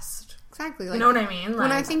blast. Exactly. Like, you know what I mean? Like,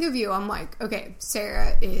 when I think of you, I'm like, okay,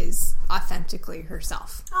 Sarah is authentically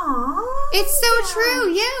herself. Aww. It's so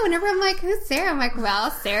true. Yeah. Whenever I'm like, who's Sarah? I'm like,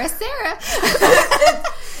 well, Sarah.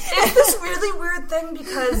 It's this really weird thing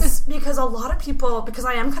because a lot of people, because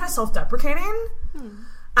I am kind of self-deprecating,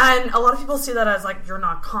 and a lot of people see that as like, you're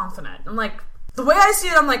not confident. And like, the way I see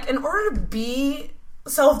it, I'm like, in order to be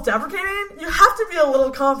self-deprecating, you have to be a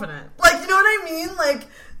little confident. Like, you know what I mean? Like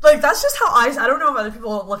that's just how I don't know if other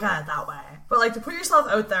people look at it that way. But like, to put yourself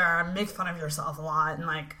out there and make fun of yourself a lot and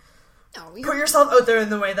like, put yourself out there in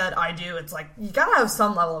the way that I do, it's like, you gotta have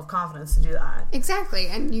some level of confidence to do that. Exactly,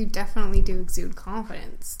 and you definitely do exude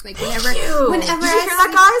confidence. Like, whenever Did you hear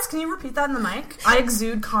that, guys? Can you repeat that in the mic? I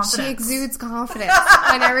exude confidence. She exudes confidence.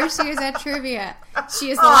 Whenever she is at trivia, she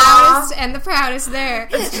is the loudest and the proudest there.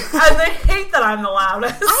 And they hate that I'm the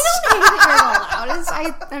loudest. I don't hate that you're the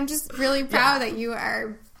loudest. I'm just really proud that you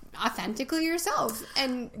are authentically yourself,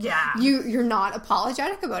 and you're not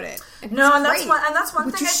apologetic about it. No, and that's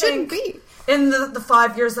one thing I think in the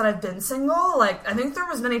 5 years that I've been single, like, I think there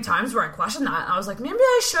was many times where I questioned that, and I was like, maybe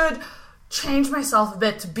I should change myself a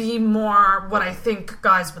bit to be more what I think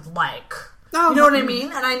guys would like. You know what I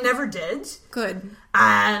mean? And I never did. Good.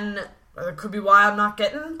 And it could be why I'm not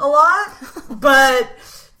getting a lot, but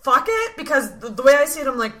fuck it, because the way I see it,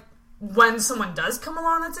 I'm like, when someone does come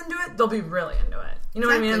along that's into it, they'll be really into it. You know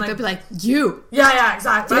what I mean? Like, they'll be like, you. Yeah,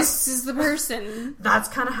 exactly. This is the person. That's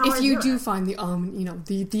kind of how if you do find the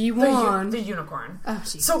the one, the unicorn. Oh,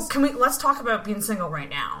 Jesus. So let's talk about being single right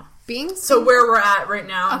now. Being single? So where we're at right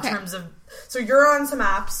now in terms of, so you're on some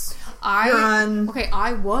apps. I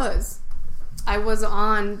was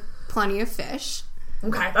on Plenty of Fish.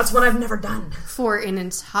 Okay, that's what I've never done. For an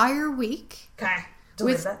entire week. Okay,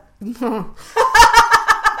 delete it.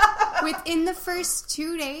 Within the first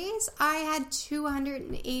 2 days, I had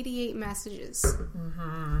 288 messages.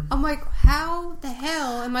 Mm-hmm. I'm like, how the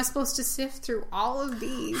hell am I supposed to sift through all of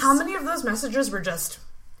these? How many of those messages were just,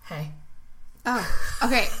 hey? Oh,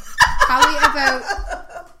 okay. Probably about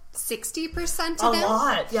 60% of them. A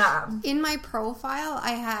lot, yeah. In my profile,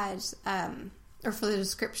 I had, or for the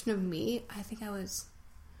description of me, I think I was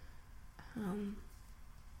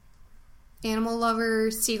animal lover,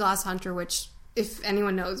 sea glass hunter, which... If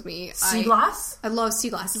anyone knows me, sea glass? I love sea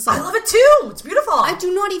glass. I love it too. It's beautiful. I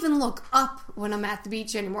do not even look up when I'm at the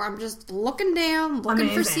beach anymore. I'm just looking down, looking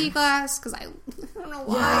for sea glass, because I don't know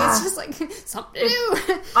why. Yeah. It's just like something new.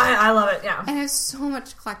 I love it, yeah. And I have so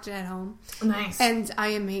much collected at home. Nice. And I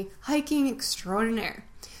am a hiking extraordinaire.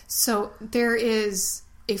 So there is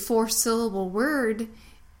a 4-syllable word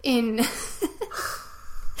in...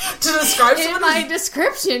 to describe in my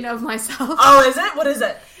description of myself. Oh, is it? What is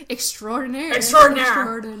it? Extraordinaire.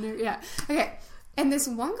 Yeah. Okay. And this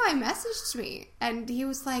one guy messaged me, and he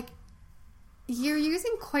was like, "You're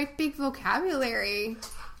using quite big vocabulary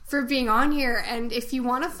for being on here, and if you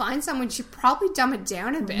want to find someone, you should probably dumb it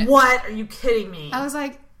down a bit." What? Are you kidding me? I was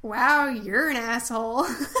like, wow, you're an asshole.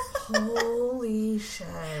 Holy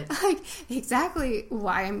shit. Like, exactly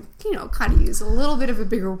why I'm, kind of use a little bit of a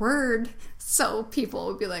bigger word so people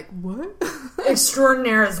would be like, what?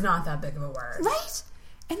 Extraordinaire is not that big of a word. Right?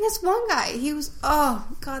 And this one guy, this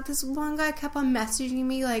one guy kept on messaging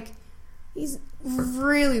me, like, these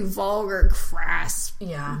really vulgar, crass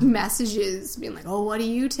messages, being like, oh, what do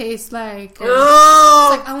you taste like? And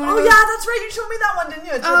oh, like, yeah, that's right, you showed me that one, didn't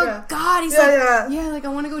you? God, he's like, I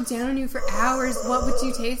want to go down on you for hours. What would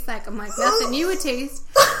you taste like? I'm like, nothing you would taste.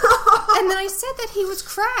 And then I said that he was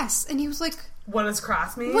crass, and he was like, what does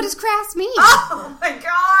crass mean? What does crass mean? Oh my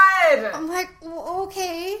god! I'm like, well,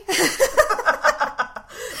 okay.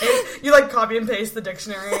 You like copy and paste the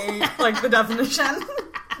dictionary, like the definition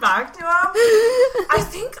back to him. I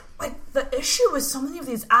think like the issue with so many of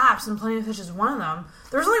these apps, and Plenty of Fish is one of them.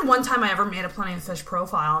 There was only one time I ever made a Plenty of Fish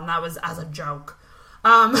profile, and that was as a joke.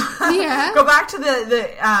 Go back to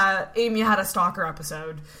the Amy Had a Stalker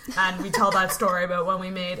episode, and we tell that story about when we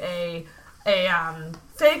made a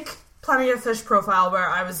fake Plenty of Fish profile where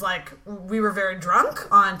I was like, we were very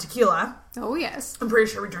drunk on tequila. Oh yes, I'm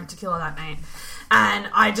pretty sure we drank tequila that night. And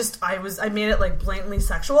I made it like blatantly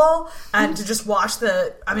sexual, and to just watch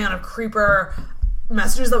the amount of creeper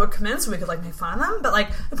messages that would come in so we could like make fun of them. But like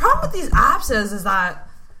the problem with these apps is that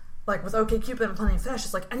like with OkCupid and Plenty of Fish,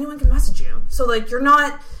 it's like anyone can message you. So like you're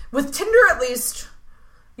not, with Tinder at least,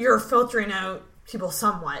 you're filtering out people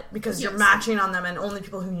somewhat because you're matching on them, and only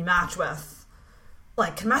people who you match with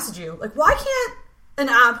like can message you. Like why can't an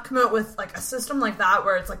app come out with like a system like that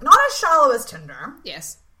where it's like not as shallow as Tinder?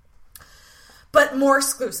 Yes. But more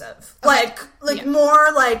exclusive. Okay. Like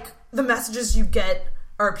more like the messages you get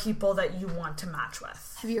are people that you want to match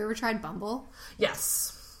with. Have you ever tried Bumble?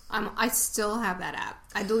 Yes. I still have that app.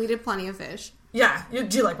 I deleted Plenty of Fish. Yeah.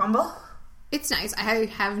 Do you like Bumble? It's nice. I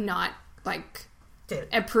have not,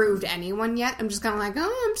 approved anyone yet. I'm just kind of like,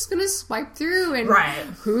 I'm just going to swipe through and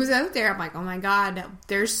who's out there? I'm like, oh my God,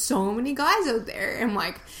 there's so many guys out there. I'm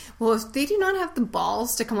like, well, if they do not have the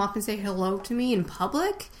balls to come up and say hello to me in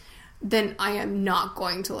public, then I am not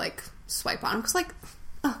going to, swipe on. Because,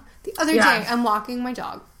 the other day, I'm walking my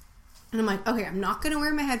dog. And I'm like, okay, I'm not going to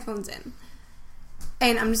wear my headphones in.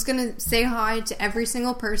 And I'm just going to say hi to every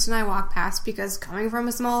single person I walk past, because coming from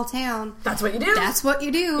a small town... That's what you do. That's what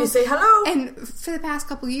you do. You say hello. And for the past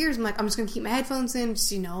couple of years, I'm like, I'm just going to keep my headphones in,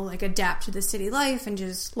 just, adapt to the city life and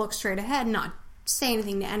just look straight ahead and not say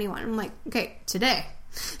anything to anyone. I'm like, okay, today.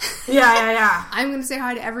 Yeah. I'm going to say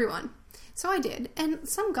hi to everyone. So I did. And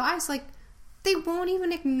some guys, they won't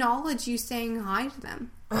even acknowledge you saying hi to them.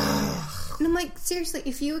 And I'm like, seriously,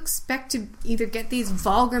 if you expect to either get these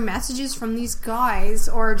vulgar messages from these guys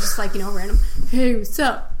or just random, hey, what's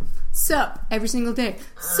up? Sup, every single day.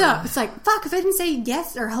 Sup. It's like, fuck, if I didn't say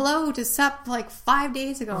yes or hello to sup 5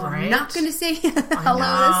 days ago, I'm not going to say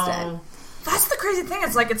hello instead. That's the crazy thing.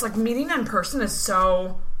 It's like meeting in person is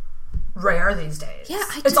so rare these days. Yeah,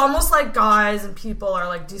 it's almost like guys and people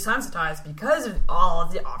are desensitized because of all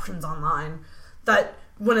of the options online, that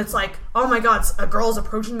when it's like, oh my God, a girl's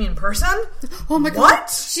approaching me in person. Oh my God, what?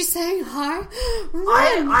 She's saying hi.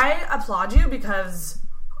 I applaud you, because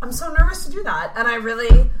I'm so nervous to do that, and I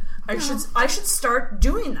should start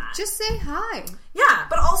doing that. Just say hi. Yeah,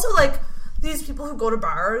 but also these people who go to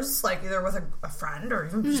bars, either with a friend or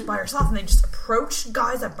even just by yourself, and they just approach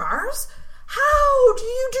guys at bars. How do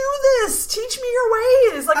you do this? Teach me your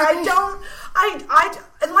ways. I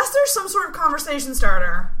unless there's some sort of conversation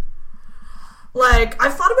starter.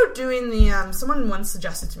 I've thought about doing the, someone once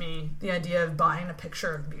suggested to me the idea of buying a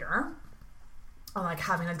picture of beer, or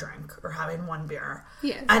having a drink, or having one beer.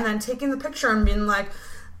 Yes. And then taking the picture and being like,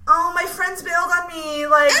 oh, my friends bailed on me.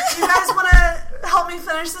 Do you guys want to help me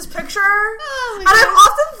finish this picture? Oh my God. I've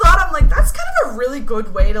often thought, I'm like, that's kind of a really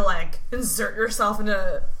good way to, insert yourself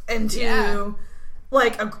into if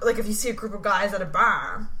you see a group of guys at a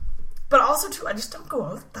bar. But also, too, I just don't go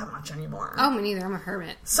out that much anymore. Oh, me neither. I'm a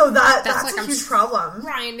hermit. So that's a huge problem.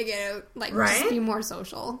 Trying to get out, just be more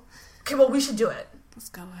social. Okay, well, we should do it. Let's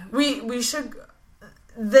go out. We should.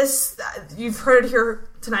 You've heard it here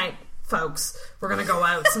tonight, folks. We're gonna go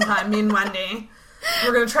out sometime. Me and Wendy.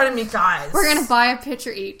 We're gonna try to meet guys. We're gonna buy a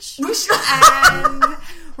picture each. We should. And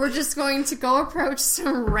we're just going to go approach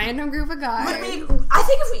some random group of guys. I think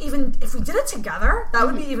if we did it together, that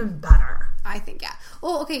would be even better. I think, yeah.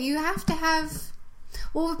 Well, okay, you have to have...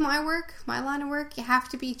 Well, with my line of work, you have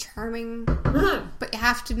to be charming, but you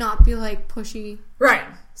have to not be, pushy. Right.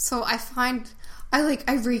 So I find... I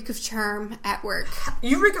reek of charm at work.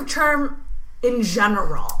 You reek of charm in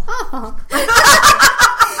general. Oh.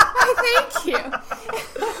 Thank you.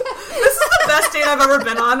 This is the best date I've I've ever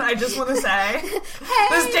been on. I just want to say,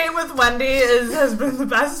 this date with Wendy has been the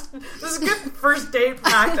best. This is good first date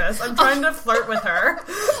practice. I'm trying to flirt with her.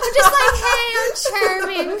 I'm just like, hey, I'm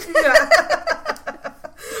charming. Yeah.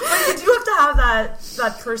 But you do have to have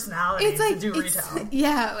that personality It's like, to do retail.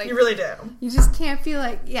 Yeah, like You really do. you just can't be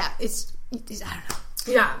like, it's I don't know.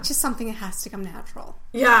 Yeah. Just something that has to come natural.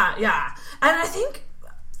 Yeah, yeah. And I think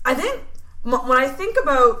when I think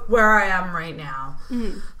about where I am right now,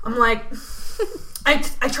 I'm like,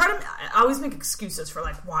 I always make excuses for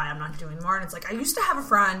like why I'm not doing more. And it's like, I used to have a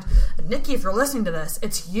friend, Nikki, if you're listening to this,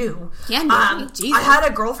 it's you. Yeah, Nikki, Jesus. I had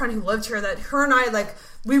a girlfriend who lived here that her and I, like,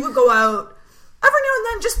 we would go out every now and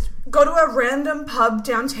then, just go to a random pub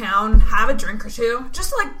downtown, have a drink or two, just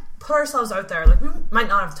to, like, put ourselves out there. Like, we might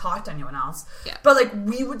not have talked to anyone else, but, like,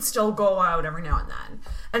 we would still go out every now and then.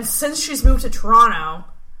 And since she's moved to Toronto,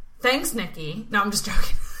 thanks, Nikki. No, I'm just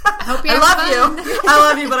joking. I hope you I have love fun. you. I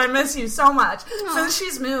love you, but I miss you so much. Since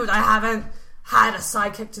she's moved, I haven't had a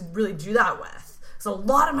sidekick to really do that with. So a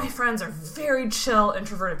lot of my friends are very chill,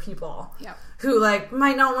 introverted people who, like,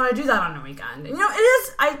 might not want to do that on a weekend. And, you know, it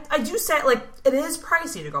is, I do say, like, it is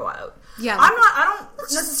pricey to go out. Yeah. I don't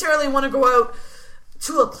necessarily want to go out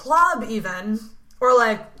to a club even, or,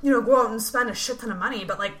 like, you know, go out and spend a shit ton of money,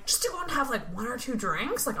 but, like, just to go and have, like, 1 or 2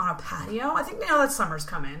 drinks, like, on a patio. I think now that summer's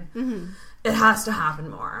coming, it has to happen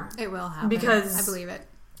more. It will happen. Because I believe it.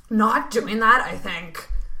 Not doing that, I think,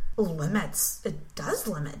 limits. It does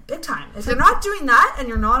limit big time. If you're not doing that and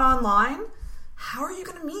you're not online, how are you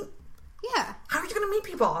going to meet? Yeah. How are you going to meet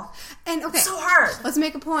people? And okay, It's so hard. let's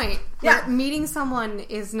make a point. Yeah. Where meeting someone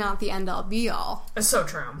is not the end all be all. It's so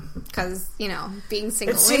true. Because, you know, being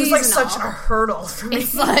single It seems ladies like and such all, a hurdle for me.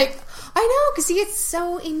 it's like, I know, because it's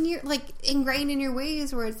so in your, like, ingrained in your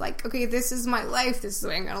ways where it's like, okay, this is my life, this is the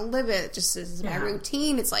way I'm going to live it, just this is my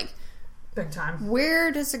routine. It's like, Big time.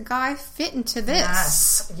 where does a guy fit into this?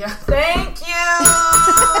 Yes. Yeah. Thank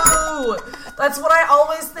you. That's what I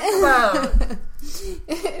always think about.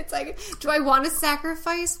 It's like, do I want to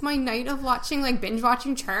sacrifice my night of watching, like, binge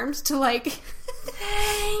watching Charmed to, like,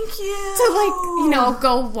 Thank you. to, like, you know,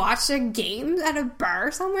 go watch a game at a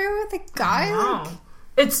bar somewhere with a guy? No. Like,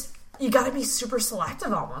 It's, you gotta be super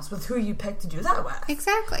selective almost with who you pick to do that with.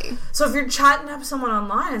 exactly. So if you're chatting up someone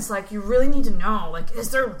online, it's like, you really need to know, like, is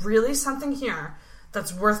there really something here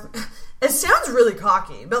that's worth, it sounds really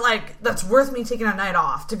cocky, but, like, that's worth me taking a night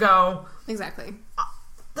off to go, Exactly.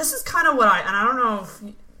 this is kind of what and I don't know if,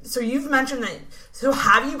 so you've mentioned that, so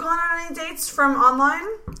have you gone on any dates from online?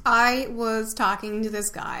 I was talking to this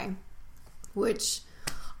guy, which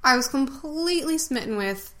I was completely smitten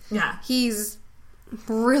with. Yeah. He's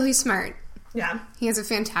really smart. Yeah. He has a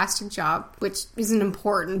fantastic job, which isn't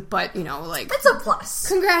important, but, you know, like, It's a plus.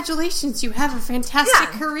 congratulations, you have a fantastic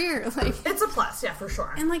Yeah. career. Like, It's a plus, yeah, for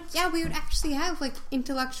sure. and, like, yeah, we would actually have, like,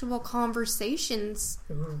 intellectual conversations.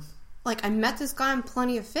 Ooh. Like, I met this guy on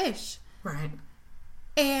Plenty of Fish, Right.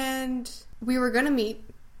 and we were gonna meet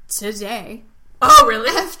today Oh, really?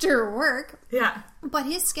 after work, Yeah. but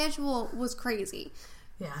his schedule was crazy.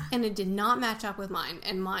 Yeah. And it did not match up with mine,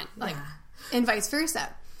 and like, Yeah. and vice versa.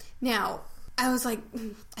 Now, I was like,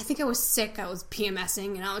 I think I was sick. I was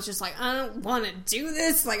PMSing, and I was just like, I don't want to do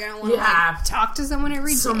this. Like, I don't want to Yeah. like, talk to someone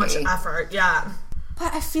every day. So much effort, yeah.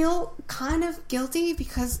 But I feel kind of guilty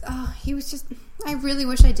because he was just. I really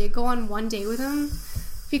wish I did go on one day with him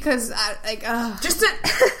because Just to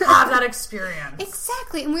have that experience.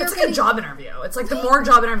 exactly. And we It's were like a getting, job interview. It's like the more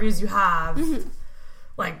job interviews you have,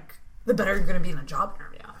 like, the better you're going to be in a job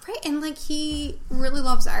interview. right, and like he really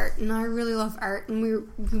loves art, and I really love art, and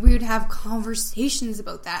we would have conversations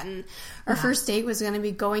about that. And our first date was going to be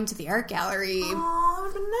going to the art gallery, Oh, that would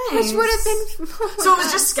have been nice. which would have been. So it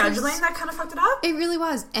was just scheduling that kind of fucked it up? It really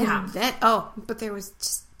was, and Yeah. then but there was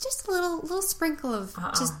just a little sprinkle of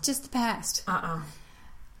just the past. Uh-oh.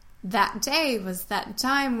 That day was that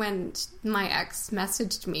time when my ex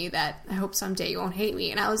messaged me that I hope someday you won't hate me,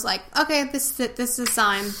 and I was like, okay, this is a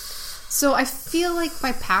sign. So I feel like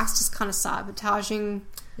my past is kind of sabotaging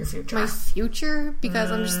Your future. my future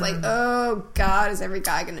because I'm just like, oh god, is every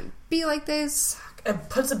guy gonna be like this? It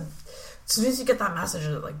puts as soon as you get that message,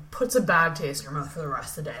 it, like, puts a bad taste in your mouth for the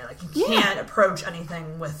rest of the day. Like, you can't approach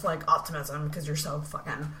anything with, like, optimism because you're so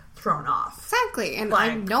fucking thrown off. Exactly, and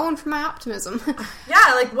Like- I'm known for my optimism.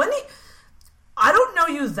 Yeah, like, Wendy, I don't know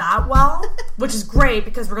you that well, which is great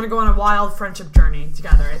because we're going to go on a wild friendship journey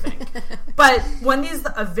together, I think. But Wendy's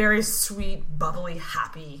a very sweet, bubbly,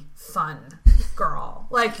 happy, fun girl.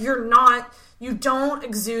 Like, you don't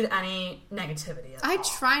exude any negativity at I all.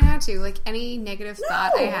 try not to. Like, any negative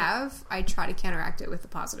thought I have, I try to counteract it with a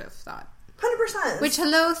positive thought. 100%. Which,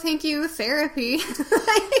 hello, thank you, therapy.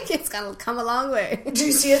 It's gonna come a long way. Do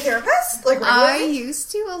you see a therapist? Like, I regularly?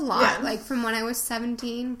 used to a lot. Yeah. Like, from when I was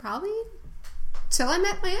 17, probably, till I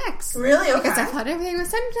met my ex. Really? Okay. Because I thought everything was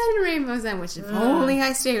sunshine and rainbows, and which if only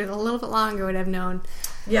I stayed a little bit longer would have known.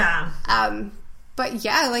 Yeah. But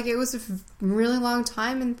yeah, like, it was a really long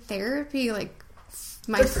time in therapy. Like,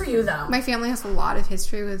 Good for you, though. my family has a lot of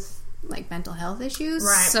history with, like, mental health issues.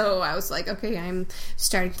 Right. So I was like, okay, I'm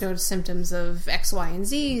starting to notice symptoms of X, Y, and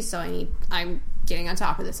Z, so I'm getting on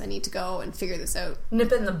top of this. I need to go and figure this out.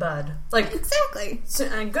 Nip it in the bud. Like, Exactly. so,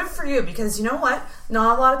 and good for you, because you know what?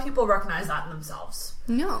 Not a lot of people recognize that in themselves.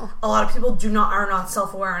 No. A lot of people are not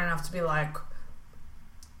self-aware enough to be like,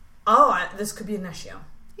 oh, this could be an issue.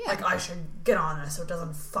 Yeah. Like, I should get on this so it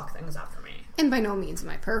doesn't fuck things up for me. And by no means am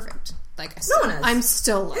I perfect. Like, No one is. I'm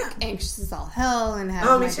still, like, Yeah. anxious as all hell and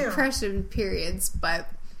have Me my too. depression periods, but,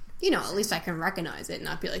 you know, at least I can recognize it and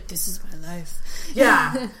not be like, this is my life.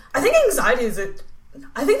 Yeah. I think anxiety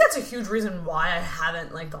I think that's a huge reason why I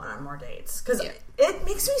haven't, like, gone on more dates. Because it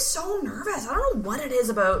makes me so nervous. I don't know what it is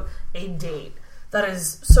about a date that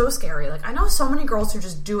is so scary. Like, I know so many girls who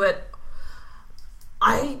just do it.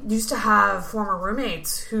 I used to have former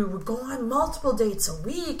roommates who would go on multiple dates a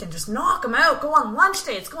week and just knock them out, go on lunch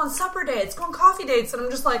dates, go on supper dates, go on coffee dates, and I'm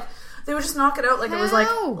just like, they would just knock it out like it was like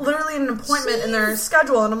How? literally an appointment in their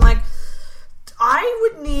schedule, and I'm like, I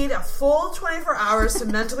would need a full 24 hours to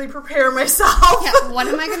mentally prepare myself. Yeah, what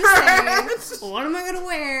am I going to say? What am I going to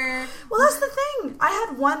wear? Well, that's the thing.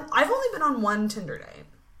 I've only been on one Tinder date.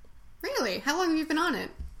 Really? How long have you been on it?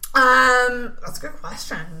 That's a good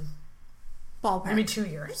question. Ballpark. Maybe 2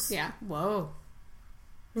 years. Yeah. Whoa.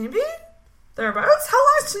 Maybe? Thereabouts? How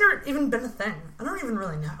long has Tinder even been a thing? I don't even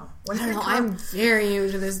really know. When I did don't know. it come I'm very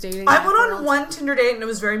new to this dating. I went on world. one Tinder date and it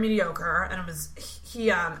was very mediocre, and it was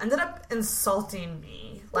he ended up insulting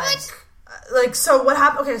me. Like so what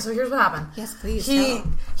happened? Okay, so here's what happened. Yes, please.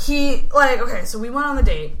 He like, okay, so we went on the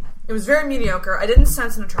date. It was very mediocre. I didn't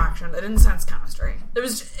sense an attraction. I didn't sense chemistry.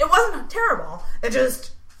 It wasn't terrible.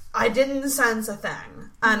 I didn't sense a thing.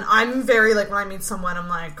 And I'm very, like, when I meet someone, I'm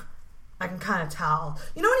like, I can kind of tell.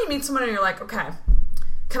 You know when you meet someone and you're like, okay,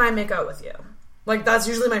 can I make out with you? Like, that's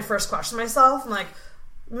usually my first question to myself. I'm like,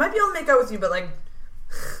 I might be able to make out with you, but, like,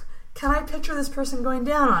 can I picture this person going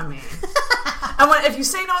down on me? And if you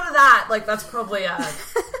say no to that, like, that's probably a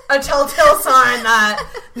telltale sign that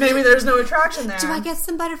maybe there's no attraction there. Do I get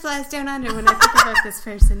some butterflies down under when I think about this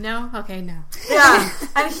person? No? Okay, no. Yeah.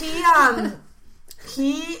 And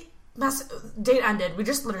date ended. We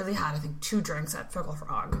just literally had, I think, 2 drinks at Fickle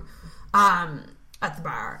Frog at the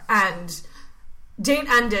bar. And date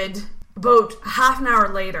ended. About half an hour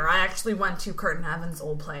later, I actually went to Curtin Evans'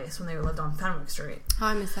 old place when they lived on Fenwick Street. Oh,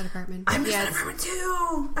 I miss that apartment. I miss that apartment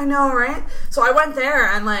too. I know, right? So I went there,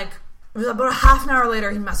 and like, it was about a half an hour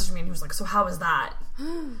later, he messaged me, and he was like, so how was that?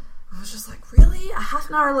 I was just like, really? A half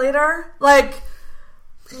an hour later? Like,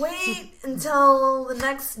 wait until the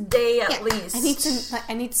next day at least.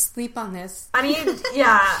 I need to sleep on this.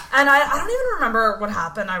 Yeah. And I don't even remember what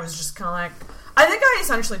happened. I was just kind of like, I think I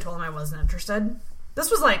essentially told him I wasn't interested. This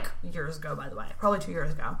was like years ago, by the way. Probably 2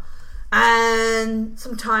 years ago. And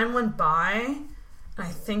some time went by, and I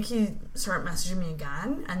think he started messaging me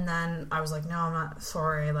again. And then I was like, no, I'm not,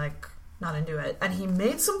 sorry, like, not into it. And he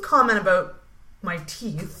made some comment about my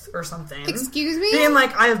teeth or something. Excuse me? Being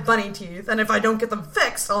like, I have bunny teeth, and if I don't get them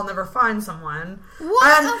fixed, I'll never find someone.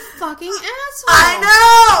 What a fucking asshole. I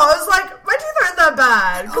know! I was like, my teeth aren't that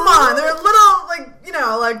bad. Come on. They're little, like, you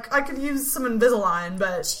know, like, I could use some Invisalign,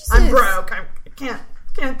 but Jesus. I'm broke. I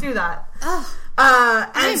can't do that.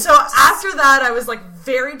 And so after that, I was, like,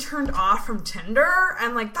 very turned off from Tinder,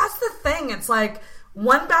 and, like, that's the thing. It's, like,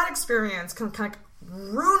 one bad experience can kind of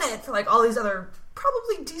ruin it for, like, all these other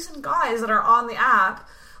probably decent guys that are on the app.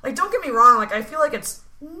 Like, don't get me wrong, like, I feel like it's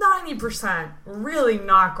 90% really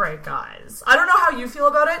not great guys. I don't know how you feel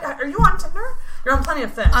about it. Are you on Tinder? You're on Plenty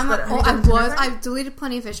of Fish. I've deleted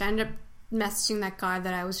Plenty of Fish. I ended up messaging that guy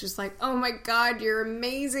that I was just like, oh my god, you're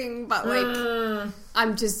amazing, but like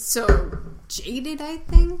I'm just so jaded, I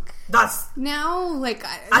think. That's now, like,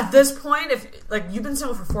 at this point, if like you've been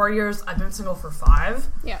single for 4 years, I've been single for 5.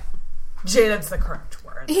 Yeah. Jaded's the correct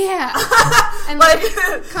word. Yeah. And like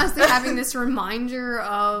constantly having this reminder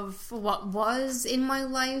of what was in my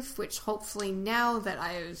life, which hopefully now that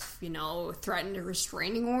I've, you know, threatened a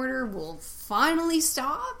restraining order will finally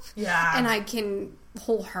stop. Yeah. And I can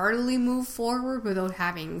wholeheartedly move forward without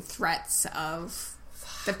having threats of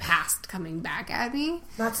the past coming back at me.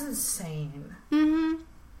 That's insane. Mm-hmm.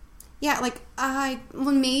 Yeah, like,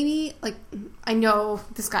 maybe, like, I know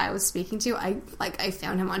this guy I was speaking to, I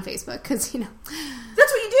found him on Facebook, because, you know.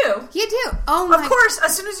 That's what you do. You do. Oh, my. Of course,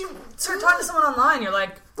 as soon as you start talking to someone online, you're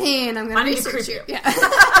like, man, I'm going to research you.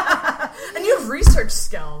 Yeah. And you have research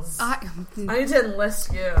skills. I need to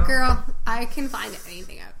enlist you. Girl, I can find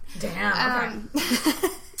anything out. Damn, okay.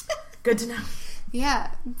 Good to know.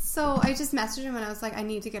 Yeah, so I just messaged him and I was like, I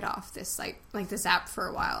need to get off this like this app for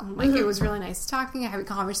a while. Like, it was really nice talking, having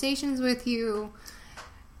conversations with you,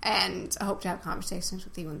 and I hope to have conversations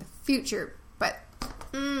with you in the future. But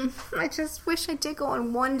I just wish I did go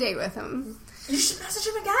on one date with him. You should message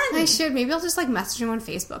him again. I should. Maybe I'll just like message him on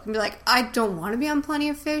Facebook and be like, I don't want to be on Plenty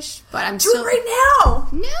of Fish, but I'm Do it right now.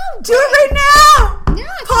 No, do it right now. No,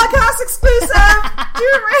 podcast exclusive. Do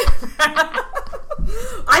it right now.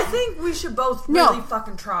 I think we should both really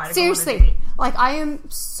fucking try to seriously, go on a date. Like, I am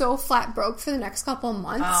so flat broke for the next couple of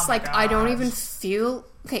months. Oh my like, gosh. I don't even feel...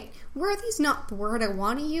 Okay, worthy's not the word I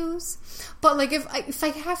want to use. But, like, if I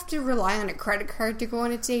have to rely on a credit card to go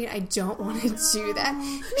on a date, I don't want to do that.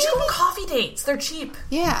 You should go on coffee dates. They're cheap.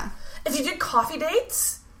 Yeah. If you did coffee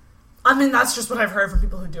dates... I mean, that's just what I've heard from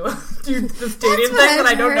people who do this dating thing what that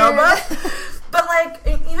I I've don't know heard. about. But, like,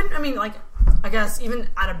 even... I mean, like, I guess even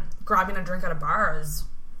grabbing a drink at a bar is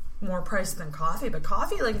more pricey than coffee. But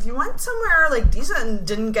coffee, like, if you went somewhere, like, decent and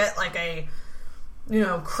didn't get, like, a... you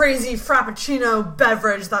know, crazy frappuccino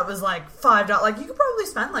beverage that was like $5. Like, you could probably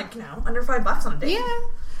spend like, you know, under $5 on a date. Yeah.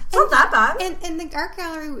 It's not that bad. And the art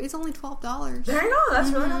gallery is only $12. There you go.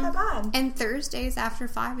 That's really not that bad. And Thursdays after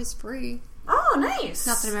 5 is free. Oh, nice.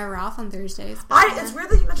 Not that I'm ever off on Thursdays. But It's weird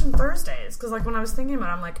that you mentioned Thursdays, because like when I was thinking about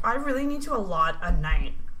it, I'm like, I really need to allot a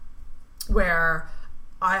night where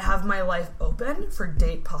I have my life open for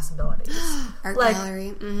date possibilities. Art like,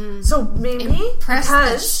 gallery. Mm-hmm. So maybe Impress the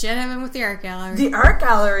because shit out of him with the art gallery. the art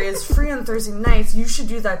gallery is free on Thursday nights, you should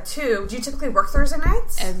do that too. Do you typically work Thursday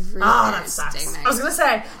nights? Every that Thursday sucks. night. I was gonna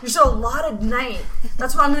say you should allot a night.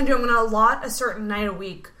 That's what I'm gonna do. I'm gonna allot a certain night a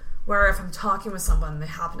week where if I'm talking with someone, they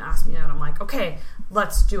happen to ask me out. I'm like, okay,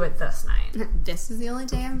 let's do it this night. This is the only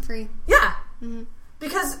day I'm free. Yeah,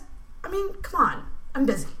 because I mean, come on, I'm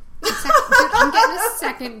busy. Dude, I'm getting a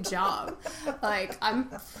second job. Like,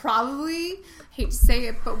 I'm probably, hate to say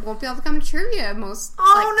it, but won't be able to come to trivia most.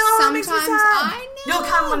 Oh like, no, that makes me sometimes sad. I know. You'll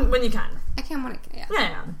come when you can. I can when I can. Yeah.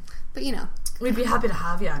 Yeah. But you know, We'd be happy to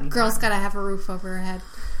have you. Anytime. girls gotta have a roof over her head.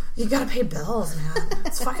 You gotta pay bills, man.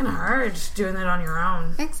 It's fucking hard doing it on your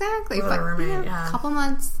own. Exactly. With But a roommate, you know, yeah. a couple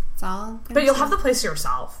months. It's all. But you'll have the place to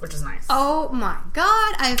yourself, which is nice. Oh my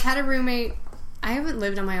god! I've had a roommate. I haven't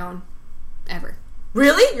lived on my own ever.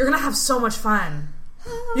 Really? You're gonna have so much fun.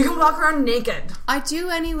 You can walk around naked. I do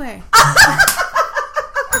anyway. I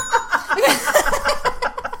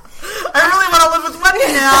really want to live with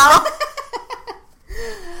Wendy now.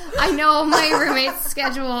 I know my roommate's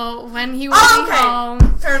schedule when he will be home.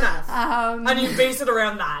 Fair enough. And you base it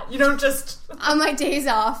around that. You don't just... on my days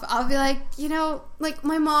off, I'll be like, you know, like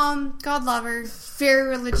my mom, God love her, very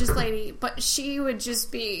religious lady, but she would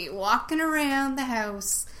just be walking around the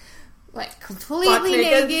house, like completely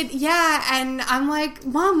naked. Yeah, and I'm like,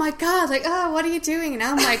 Mom, my God, like, oh, what are you doing? And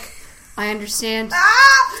I'm like, I understand.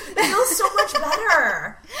 It feels so much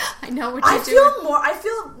better. I know what you're doing. I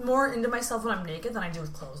feel more into myself when I'm naked than I do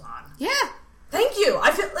with clothes on. Yeah. Thank you.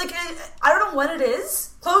 I feel like I don't know what it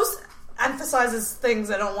is. Clothes emphasizes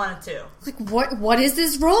things I don't want it to. Like, what is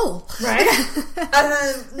this role? Right? And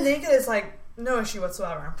then naked is like no issue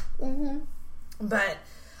whatsoever. Mm-hmm. But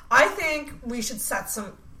I think we should set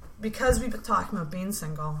some, because we've been talking about being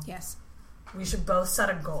single. Yes. We should both set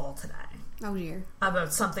a goal today. Oh dear.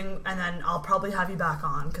 About something, and then I'll probably have you back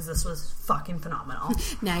on because this was fucking phenomenal.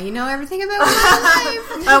 Now you know everything about my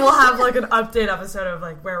life. And we'll have like an update episode of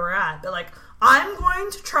like where we're at. But like, I'm going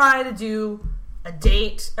to try to do a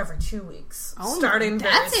date every 2 weeks, starting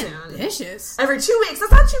very soon. That's ambitious. Every 2 weeks.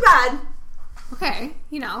 That's not too bad. Okay,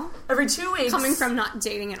 you know, every 2 weeks. coming from not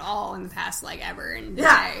dating at all in the past like ever and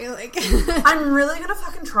like I'm really gonna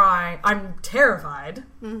fucking try. I'm terrified,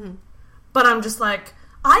 but I'm just like,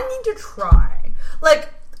 I need to try.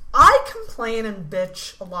 Like, I complain and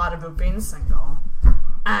bitch a lot about being single,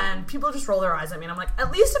 and people just roll their eyes at me, and I'm like,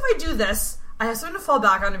 at least if I do this, I have something to fall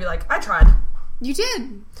back on to be like, I tried. You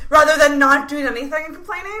did. Rather than not doing anything and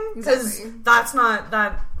complaining, because Exactly.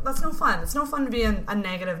 that's no fun. It's no fun to be a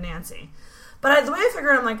negative Nancy. But the way I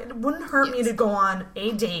figured, I'm like, it wouldn't hurt me to go on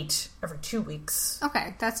a date every 2 weeks.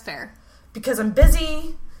 Okay, that's fair. Because I'm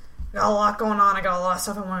busy, got a lot going on, I got a lot of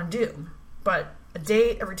stuff I want to do. But a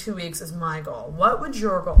date every 2 weeks is my goal. What would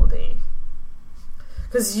your goal be?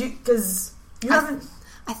 Because you haven't...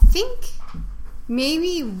 I think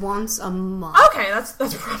maybe once a month. Okay, that's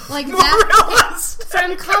probably Like more that. realistic.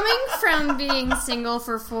 From coming from being single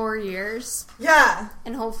for 4 years Yeah.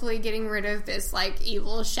 and hopefully getting rid of this, like,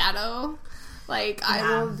 evil shadow, like, I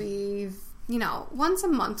Yeah. will be, you know, once a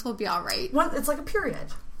month will be alright. It's like a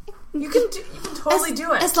period. You can totally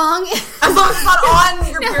do it. As long as... As long as it's not on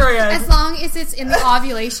your period. As long as it's in the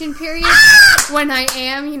ovulation period when I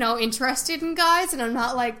am, you know, interested in guys and I'm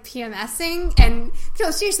not, like, PMSing. And, no,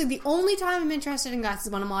 seriously, the only time I'm interested in guys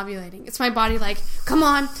is when I'm ovulating. It's my body like, come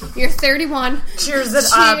on, you're 31. Cheers it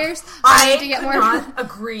up. Cheers. I need to get more. Not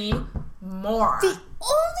agree more. The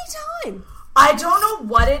only time. I don't know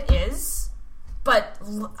what it is, but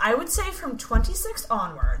I would say from 26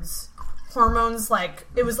 onwards, hormones, like,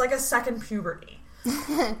 it was like a second puberty.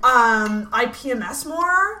 I PMS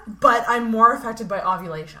more, but I'm more affected by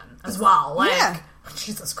ovulation as well. Like, Yeah.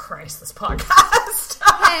 Jesus Christ, this podcast.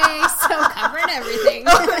 Hey, so covered everything.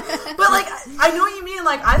 But, like, I know what you mean.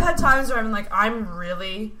 Like, I've had times where I'm like, I'm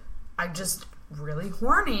just really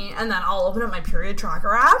horny, and then I'll open up my period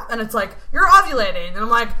tracker app, and it's like, you're ovulating, and I'm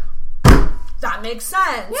like, that makes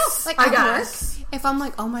sense. Yes, like I at guess. work, if I'm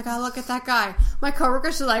like, oh my god, look at that guy. My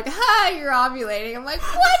coworkers are like, hi, you're ovulating. I'm like,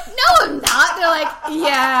 what? No, I'm not. They're like,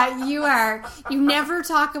 yeah, you are. You never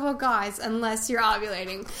talk about guys unless you're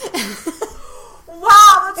ovulating.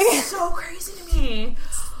 Wow, that's so crazy to me.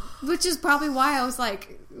 Which is probably why I was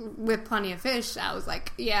like, with Plenty of Fish, I was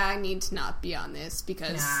like, yeah, I need to not be on this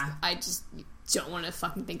because I just don't want to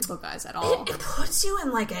fucking think about guys at all. It puts you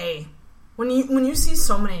in like a... When you see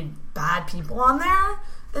so many bad people on there,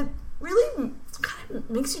 it really kind of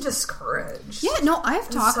makes you discouraged. Yeah, no, I've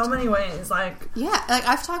talked... in so many ways, like... Yeah, like,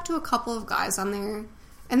 I've talked to a couple of guys on there,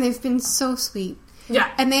 and they've been so sweet.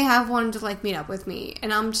 Yeah. And they have wanted to, like, meet up with me,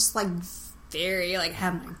 and I'm just, like, very, like,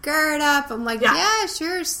 have my guard up. I'm like, yeah,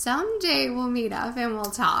 sure, someday we'll meet up and we'll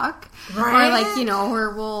talk. Right. Or, like, you know,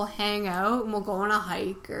 or we'll hang out and we'll go on a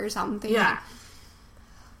hike or something. Yeah.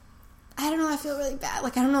 I don't know, I feel really bad.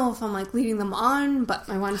 Like, I don't know if I'm, like, leading them on, but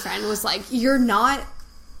my one friend was like, you're not...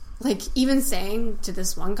 Like, even saying to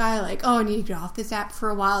this one guy, like, oh, I need to get off this app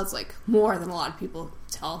for a while, it's, like, more than a lot of people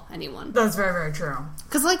tell anyone. That's very, very true.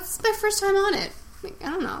 Because, like, it's my first time on it. Like,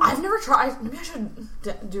 I don't know. I've never tried... Maybe I should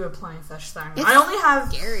do a Plenty of Fish thing. It's I only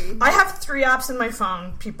have... scary. I have 3 apps in my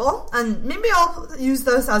phone, people, and maybe I'll use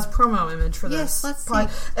this as promo image for this. Yes, let's see.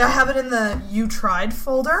 I have it in the You Tried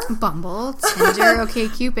folder. Bumble, Tinder,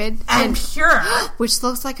 OkCupid, And Pure. which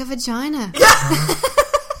looks like a vagina. Yeah.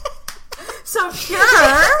 So Pure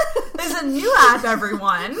is a new app,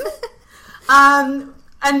 everyone. And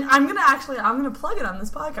I'm gonna plug it on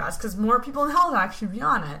this podcast because more people in health actually be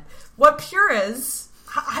on it. What Pure is?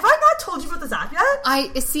 Have I not told you about this app yet?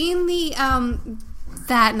 I seen the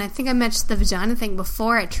that, and I think I mentioned the vagina thing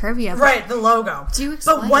before at trivia. Right, the logo. Do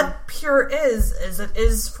explain. But what Pure is it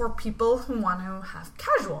is for people who want to have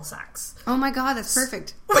casual sex. Oh my god, that's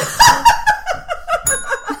perfect.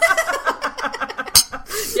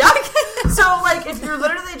 Yeah. So, like, if you're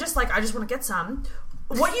literally just like, I just want to get some,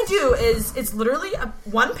 what you do is, it's literally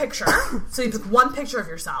one picture. So you pick one picture of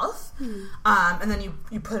yourself, and then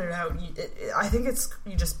you put it out. I think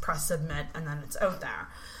you just press submit, and then it's out there.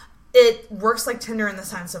 It works like Tinder in the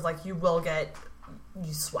sense of, like, you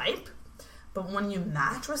swipe, but when you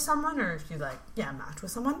match with someone, or if you, match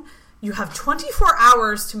with someone, you have 24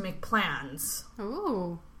 hours to make plans.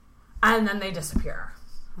 Oh. And then they disappear.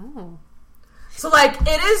 Oh. So, like,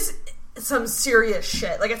 it is some serious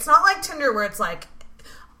shit. Like, it's not like Tinder where it's like,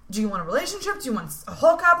 do you want a relationship? Do you want a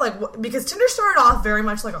hookup? Like, because Tinder started off very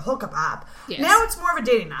much like a hookup app. Yes. Now it's more of a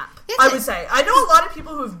dating app, Is I it? would say. I know a lot of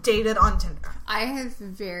people who have dated on Tinder. I have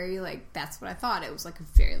very, like, that's what I thought. It was, like, a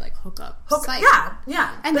very, like, hookup site.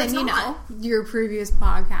 Yeah. And But then, it's you not. know, your previous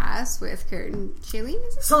podcast with Kurt and Shailene,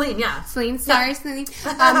 is it? Celine, yeah. Celine, sorry, Celine.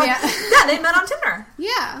 Yeah. Yeah, they met on Tinder.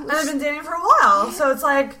 Yeah. And they've been dating for a while. So it's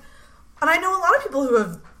like, and I know a lot of people who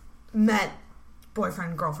have met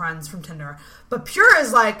boyfriend, girlfriends from Tinder. But Pure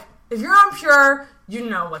is like, if you're on Pure, you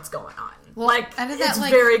know what's going on. Well, like, out of that, it's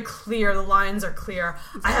like- very clear. The lines are clear.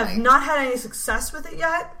 Exactly. I have not had any success with it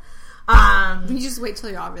yet. You just wait till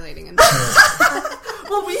you're ovulating and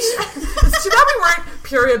Well, it's too bad we weren't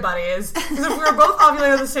period buddies. Because if we were both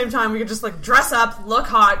ovulating at the same time, we could just, like, dress up, look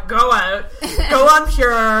hot, go out, go on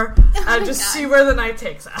Pure, and just God. see where the night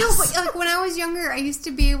takes us. No, but, like, when I was younger, I used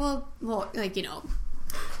to be able, well, like, you know,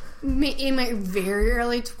 in my very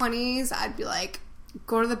early 20s, I'd be like,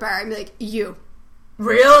 go to the bar and be like, you.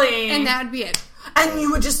 Really? And that would be it. And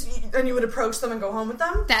you would approach them and go home with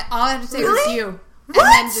them? That all I had to say Really? was you.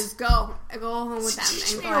 and then just go home with them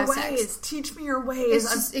Teach and me go your have sex. ways. Teach me your ways.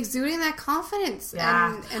 It's just exuding that confidence.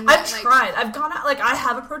 Yeah, and I've that, like, tried. I've gone out, like, I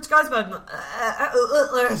have approached guys, but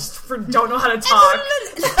don't know how to talk.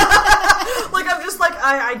 Like, I'm just like,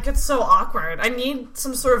 I get so awkward. I need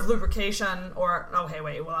some sort of lubrication, or, okay,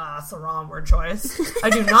 wait, well, that's the wrong word choice. I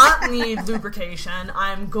do not need lubrication.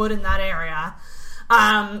 I'm good in that area.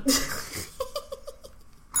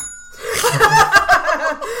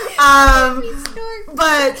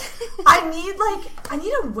 But I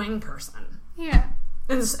need a wing person. Yeah.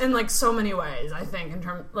 In like so many ways, I think, in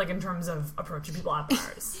terms of approaching people at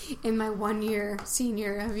bars. In my 1 year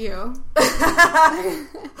senior of you.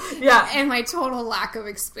 Yeah. And my total lack of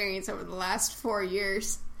experience over the last 4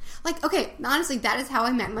 years. Like, okay, honestly, that is how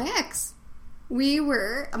I met my ex.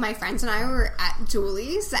 My friends and I were at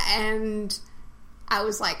Julie's, and I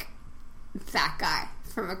was like, that guy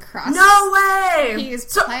from across. No way! He is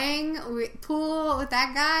playing pool with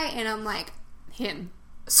that guy, and I'm like, him.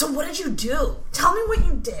 So what did you do? Tell me what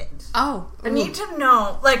you did. Oh. I need to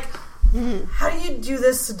know, like, how do you do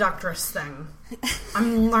this seductress thing?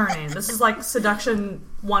 I'm learning. This is like seduction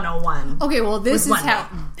 101. Okay, well, this is Wendy. how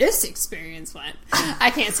this experience went. I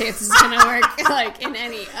can't say this is going to work like in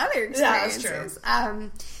any other experiences. Yeah, that's true.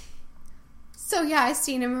 So yeah, I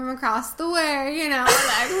seen him from across the way, you know,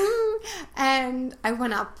 like, and I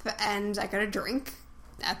went up and I got a drink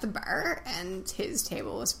at the bar, and his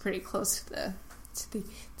table was pretty close to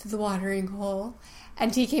the watering hole,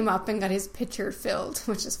 and he came up and got his pitcher filled,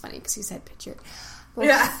 which is funny because he said pitcher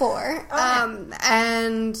before,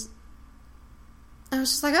 and I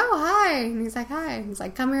was just like, oh, hi, and he's like, hi, and he's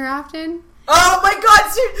like, come here often. Oh my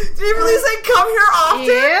god, did you really say come here often?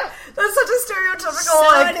 Yep. That's such a stereotypical, So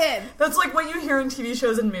like, I did. That's like what you hear in TV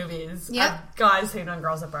shows and movies. Yep. Guys hate on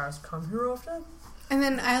girls at bars. Come here often? And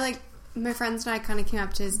then my friends and I kind of came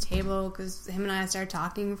up to his table because him and I started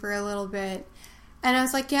talking for a little bit. And I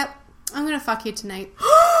was like, yep, I'm going to fuck you tonight.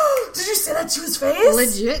 Did you say that to his face?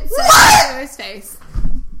 Legit said What? that to his face.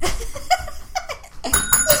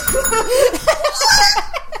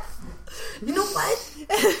 You know what?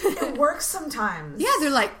 It works sometimes. Yeah, they're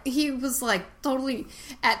like, he was like totally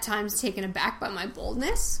at times taken aback by my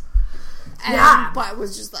boldness. And, Yeah. But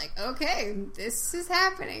was just like, okay, this is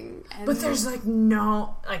happening. And But there's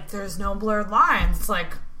no blurred lines. It's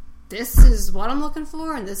like, this is what I'm looking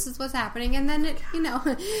for, and this is what's happening. And then it, and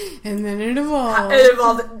then it evolved. it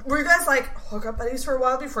evolved. Were you guys like hook up buddies for a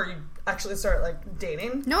while before you actually start like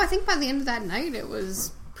dating? No, I think by the end of that night, it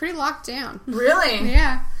was pretty locked down. Really?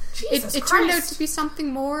 Yeah. Jesus It turned out Christ. to be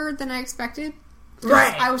something more than I expected. 'Cause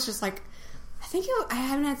Right. I was just like, I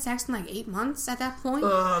haven't had sex in like 8 months at that point.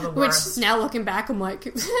 Ugh, the Which worst. now looking back, I'm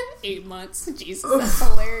like, 8 months? Jesus, that's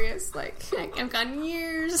hilarious. Like, I've gone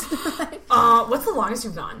years. What's the longest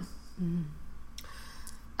you've gone?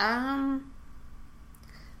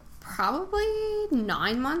 Probably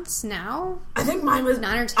 9 months now. I think mine was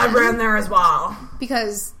 9 or 10. I ran there as well.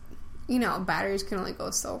 Because, batteries can only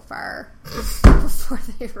go so far before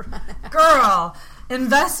they run out. Girl,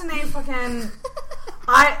 invest in a fucking...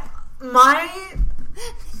 My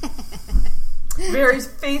very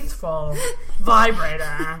faithful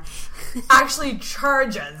vibrator actually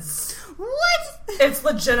charges. What? It's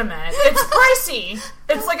legitimate. It's pricey.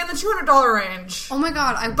 It's like in the $200 range. Oh my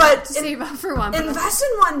god, I've But got to save up for one. Invest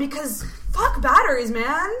in one because fuck batteries,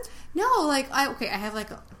 man. No, like, I have like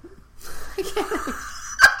a...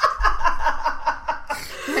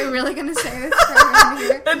 Am I really going to say this right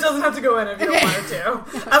here? It doesn't have to go in if you don't want it to.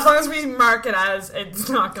 As long as we mark it as it's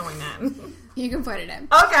not going in. You can put it in.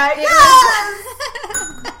 Okay, yes!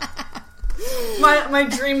 My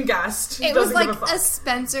dream guest. It was doesn't like give a fuck. a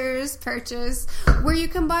Spencer's purchase where you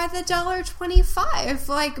can buy the $1.25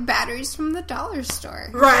 like batteries from the dollar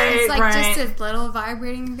store. Right, It's like right. just a little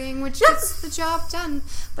vibrating thing which gets the job done.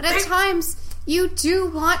 But at times you do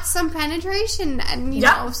want some penetration and you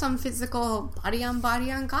know some physical body on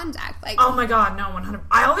contact. Like Oh my god, no, 100.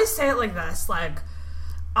 I always say it like this, like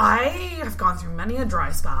I have gone through many a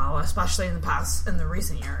dry spell, especially in the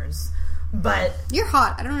recent years. But you're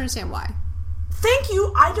hot. I don't understand why. thank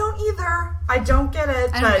you. I don't either. I don't get it.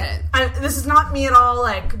 I don't get it. This is not me at all,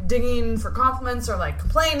 like, digging for compliments or, like,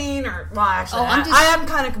 complaining or... Well, actually, I am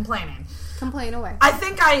kind of complaining. Complain away. I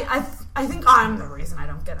think I think I'm the reason I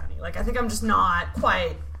don't get any. Like, I think I'm just not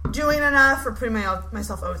quite doing enough or putting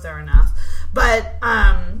myself out there enough. But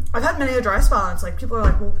I've had many a dry spell, and it's like, people are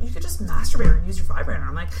like, well, you could just masturbate or use your vibrator.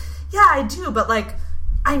 I'm like, yeah, I do, but, like,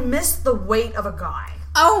 I miss the weight of a guy.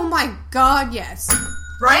 Oh my god, yes.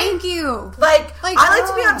 Right? Thank you. Like I like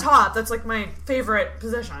to be oh. on top. That's like my favorite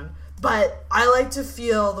position. But I like to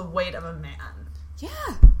feel the weight of a man. Yeah.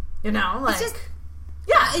 You know, like It's just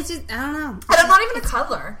Yeah. It's just, I don't know. And I'm not even a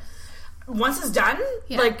cuddler. Once it's done,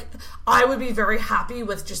 Yeah. like, I would be very happy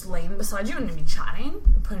with just laying beside you and maybe chatting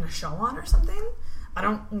and putting a show on or something. I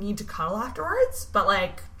don't need to cuddle afterwards, but,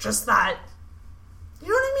 like, just that, you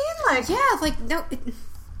know what I mean? Like, Yeah, like, no,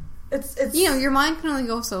 it's you know, your mind can only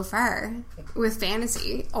go so far with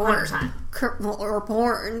fantasy or 100%. or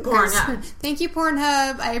porn. Porn, 'Cause- yeah. Thank you,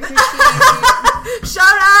 Pornhub. I appreciate Shut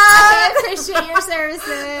I up! appreciate your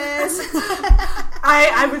services.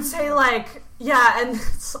 I would say, like, yeah, and it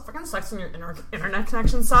fucking sucks when your internet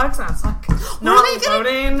connection sucks, and it's like not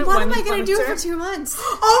loading. What am when I you going put to do it for to. 2 months?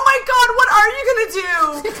 Oh my god, what are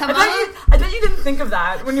you gonna do? Come I bet you didn't think of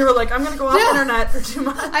that when you were like, I'm gonna go off No. internet for 2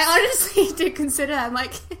 months. I honestly did consider that. I'm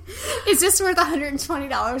like, is this worth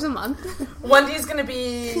 $120 a month? Wendy's gonna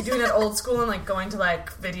be doing it old school and like going to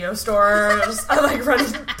like video stores and like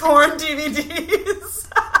renting porn DVDs.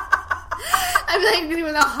 I'm like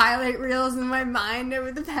doing the highlight reels in my mind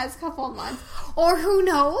over the past couple of months. Or who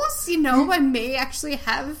knows? You know, I may actually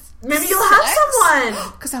have Maybe you'll have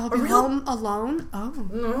someone. because I will be home alone.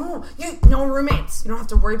 Oh. No roommates. You don't have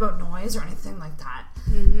to worry about noise or anything like that.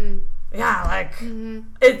 Mm-hmm. Yeah, like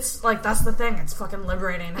it's like that's the thing. It's fucking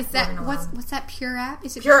liberating. Is that what's that Pure app?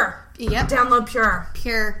 Is it Pure? Yep. Download Pure.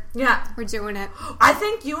 Pure. Yeah, We're doing it. I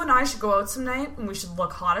think you and I should go out some night and we should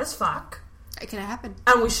look hot as fuck. It can happen.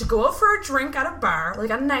 And we should go out for a drink at a bar,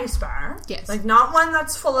 like a nice bar. Yes. Like not one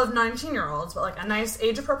that's full of 19-year-olds, but like a nice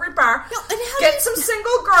age-appropriate bar. No, and how Get some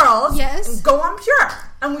single girls. Yes. And go on Pure.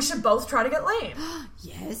 And we should both try to get laid.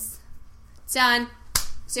 Yes. Done.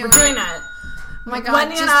 We're doing it. Oh my god.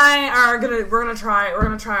 Wendy and I are we're gonna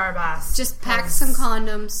try our best. Just pack some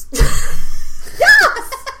condoms.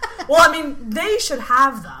 Yes! Well, I mean, they should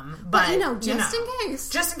have them, but you know, just in case.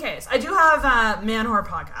 Just in case. I do have Man Whore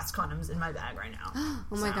Podcast condoms in my bag right now.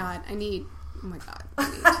 Oh my god, I need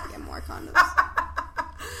to get more condoms.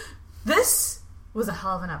 This was a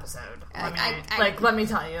hell of an episode. Let me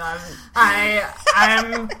tell you,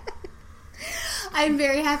 I'm I'm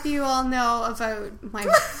very happy you all know about my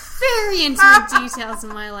very intimate details in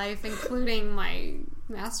my life, including my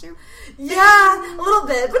master. Yeah, a little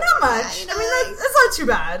bit, but not much. You know, I mean, that's not too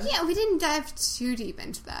bad. Yeah, we didn't dive too deep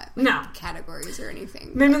into that. No. Categories or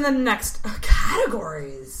anything. Maybe in the next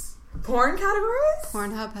categories. Porn categories?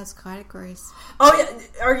 Pornhub has categories. Oh,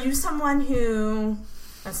 yeah. Are you someone who...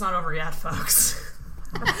 That's not over yet, folks.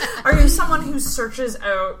 Are you someone who searches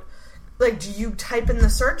out... Like, do you type in the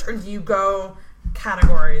search or do you go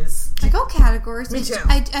categories? I go categories. Me too.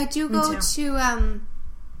 I do Me go too.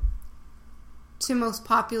 to most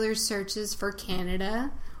popular searches for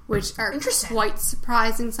Canada, which are Interesting. quite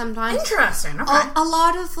surprising sometimes. Interesting, okay. A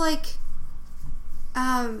lot of like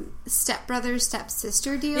stepbrother,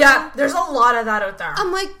 stepsister deal. Yeah, there's a lot of that out there.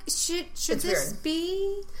 I'm like, should It's this weird.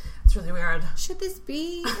 be? It's really weird. Should this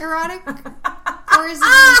be erotic, or is it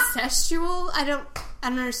incestual? I don't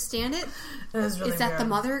understand it. It is really Is that weird. the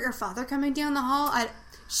mother or father coming down the hall?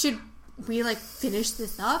 Should we like finish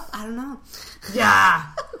this up? I don't know. Yeah.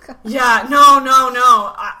 God. Yeah,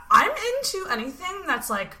 no. I'm into anything that's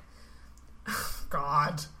like,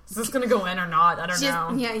 God, is this going to go in or not? I don't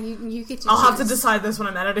know. Yeah, you get to I'll have to choose. decide this when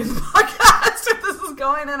I'm editing the podcast if this is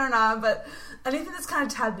going in or not, but anything that's kind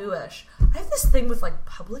of taboo-ish. I have this thing with like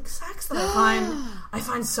public sex that I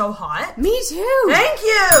find so hot. Me too. Thank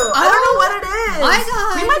you. I don't know what it is. My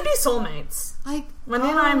God. We might be soulmates. Wendy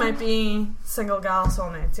and I might be single gal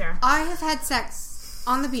soulmates here. I have had sex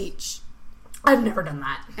on the beach, I've never done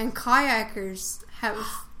that. and kayakers have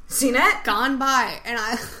Seen it? gone by,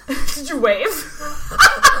 and Did you wave?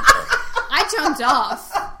 I jumped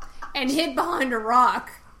off and hid behind a rock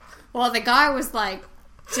while the guy was like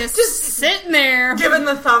just sitting there, Giving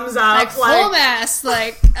the thumbs up. like full mast,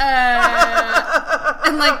 like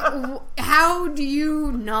and like how do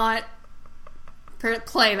you not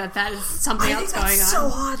play that is something I else think going on? that's so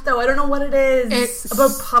hot, though. I don't know what it is It's-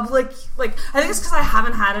 about public. Like, I think it's because I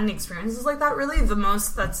haven't had any experiences like that. Really, the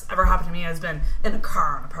most that's ever happened to me has been in a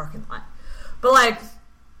car in a parking lot. But like,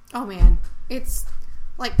 Oh man, it's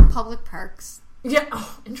like public parks. yeah,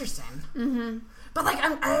 oh, interesting. Mm-hmm. But like,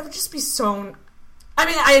 I would just be so. I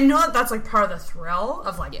mean, I know that that's like part of the thrill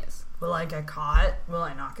of like, Yes. will I get caught? Will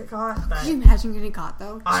I not get caught? But Could you imagine getting caught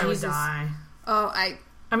though? I would Jesus. die. Oh,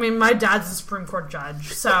 I mean, my dad's a Supreme Court judge,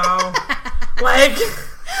 so like,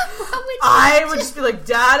 what would I would just be like,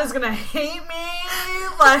 Dad is gonna hate me.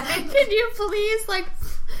 Like, Can you please like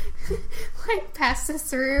pass this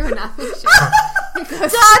through and not make sure?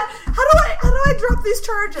 Because Dad, how do I drop these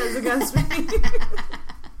charges against me?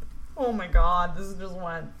 Oh my God, this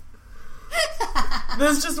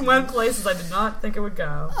just went places I did not think it would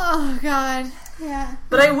go. oh god, Yeah.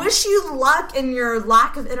 But I wish you luck in your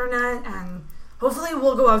lack of internet, and hopefully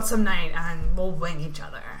we'll go out some night and we'll wing each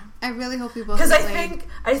other. I really hope you both. Because I think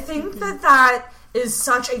that is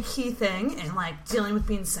such a key thing in like dealing with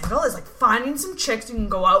being single, is like finding some chicks you can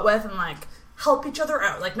go out with and like help each other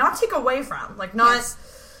out, like not take away from, like not,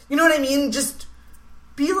 you know what I mean? Just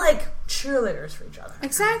be like cheerleaders for each other.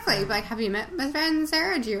 Exactly. Like, have you met my friend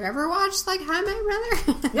Sarah? Do you ever watch like How I Met Your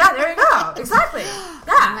Mother? Yeah, there you go. Exactly. Yeah.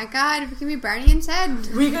 Oh my God, we can be Barney and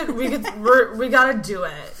Ted. We gotta do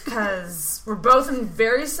it because we're both in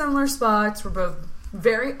very similar spots. We're both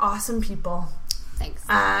very awesome people. Thanks.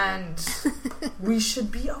 And we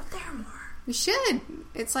should be out there more. We should.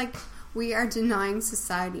 It's like we are denying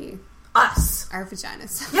society Us. our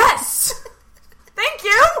vaginas. Yes! Thank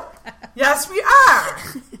you! Yes, we are!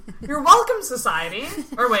 You're welcome, society.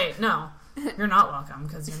 Or wait, no. You're not welcome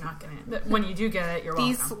because you're not getting it. When you do get it, you're welcome.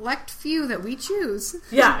 These select few that we choose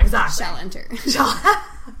Yeah, exactly. shall enter.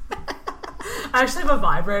 I actually have a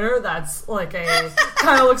vibrator that's like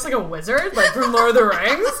kind of looks like a wizard, like from Lord of the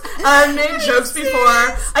Rings. And I've made jokes before.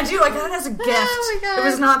 I got it as a gift. Oh my God. It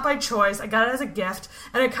was not by choice. I got it as a gift.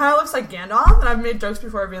 And it kind of looks like Gandalf. And I've made jokes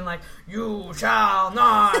before being like, you shall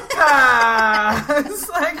not pass.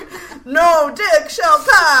 Like, no dick shall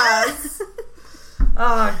pass.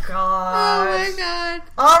 Oh, God. Oh my God.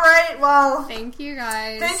 All right, well. Thank you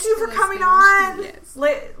guys. Thank you for coming listening. on. Yes.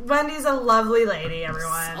 Wendy's a lovely lady,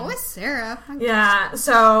 everyone. So is Sarah. Yeah,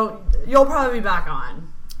 so you'll probably be back on.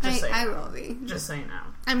 I will be. Just so you know.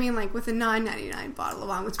 I mean, like, with a $9.99 bottle of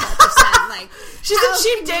wine with 12%, like... She's a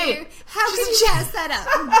cheap date. How can you pass that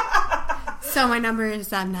up? So my number is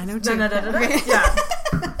 902. Okay. Yeah.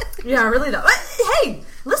 Yeah, really though. But, hey,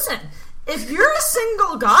 listen. If you're a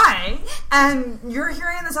single guy and you're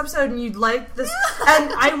hearing this episode and you'd like this,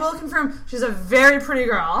 and I will confirm, she's a very pretty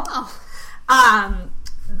girl. Oh.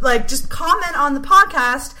 Like, just comment on the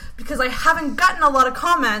podcast because I haven't gotten a lot of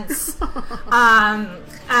comments.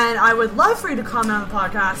 And I would love for you to comment on the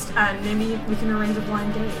podcast and maybe we can arrange a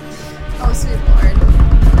blind date. Oh, sweet Lord.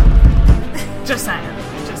 Just saying.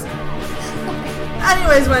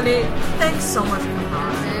 Anyways, Wendy, thanks so much for coming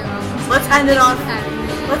on. Very well. Let's end it off. Having me.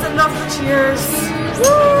 Let's end it off with a cheers. Cheers. Woo!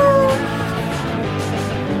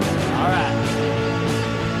 All right.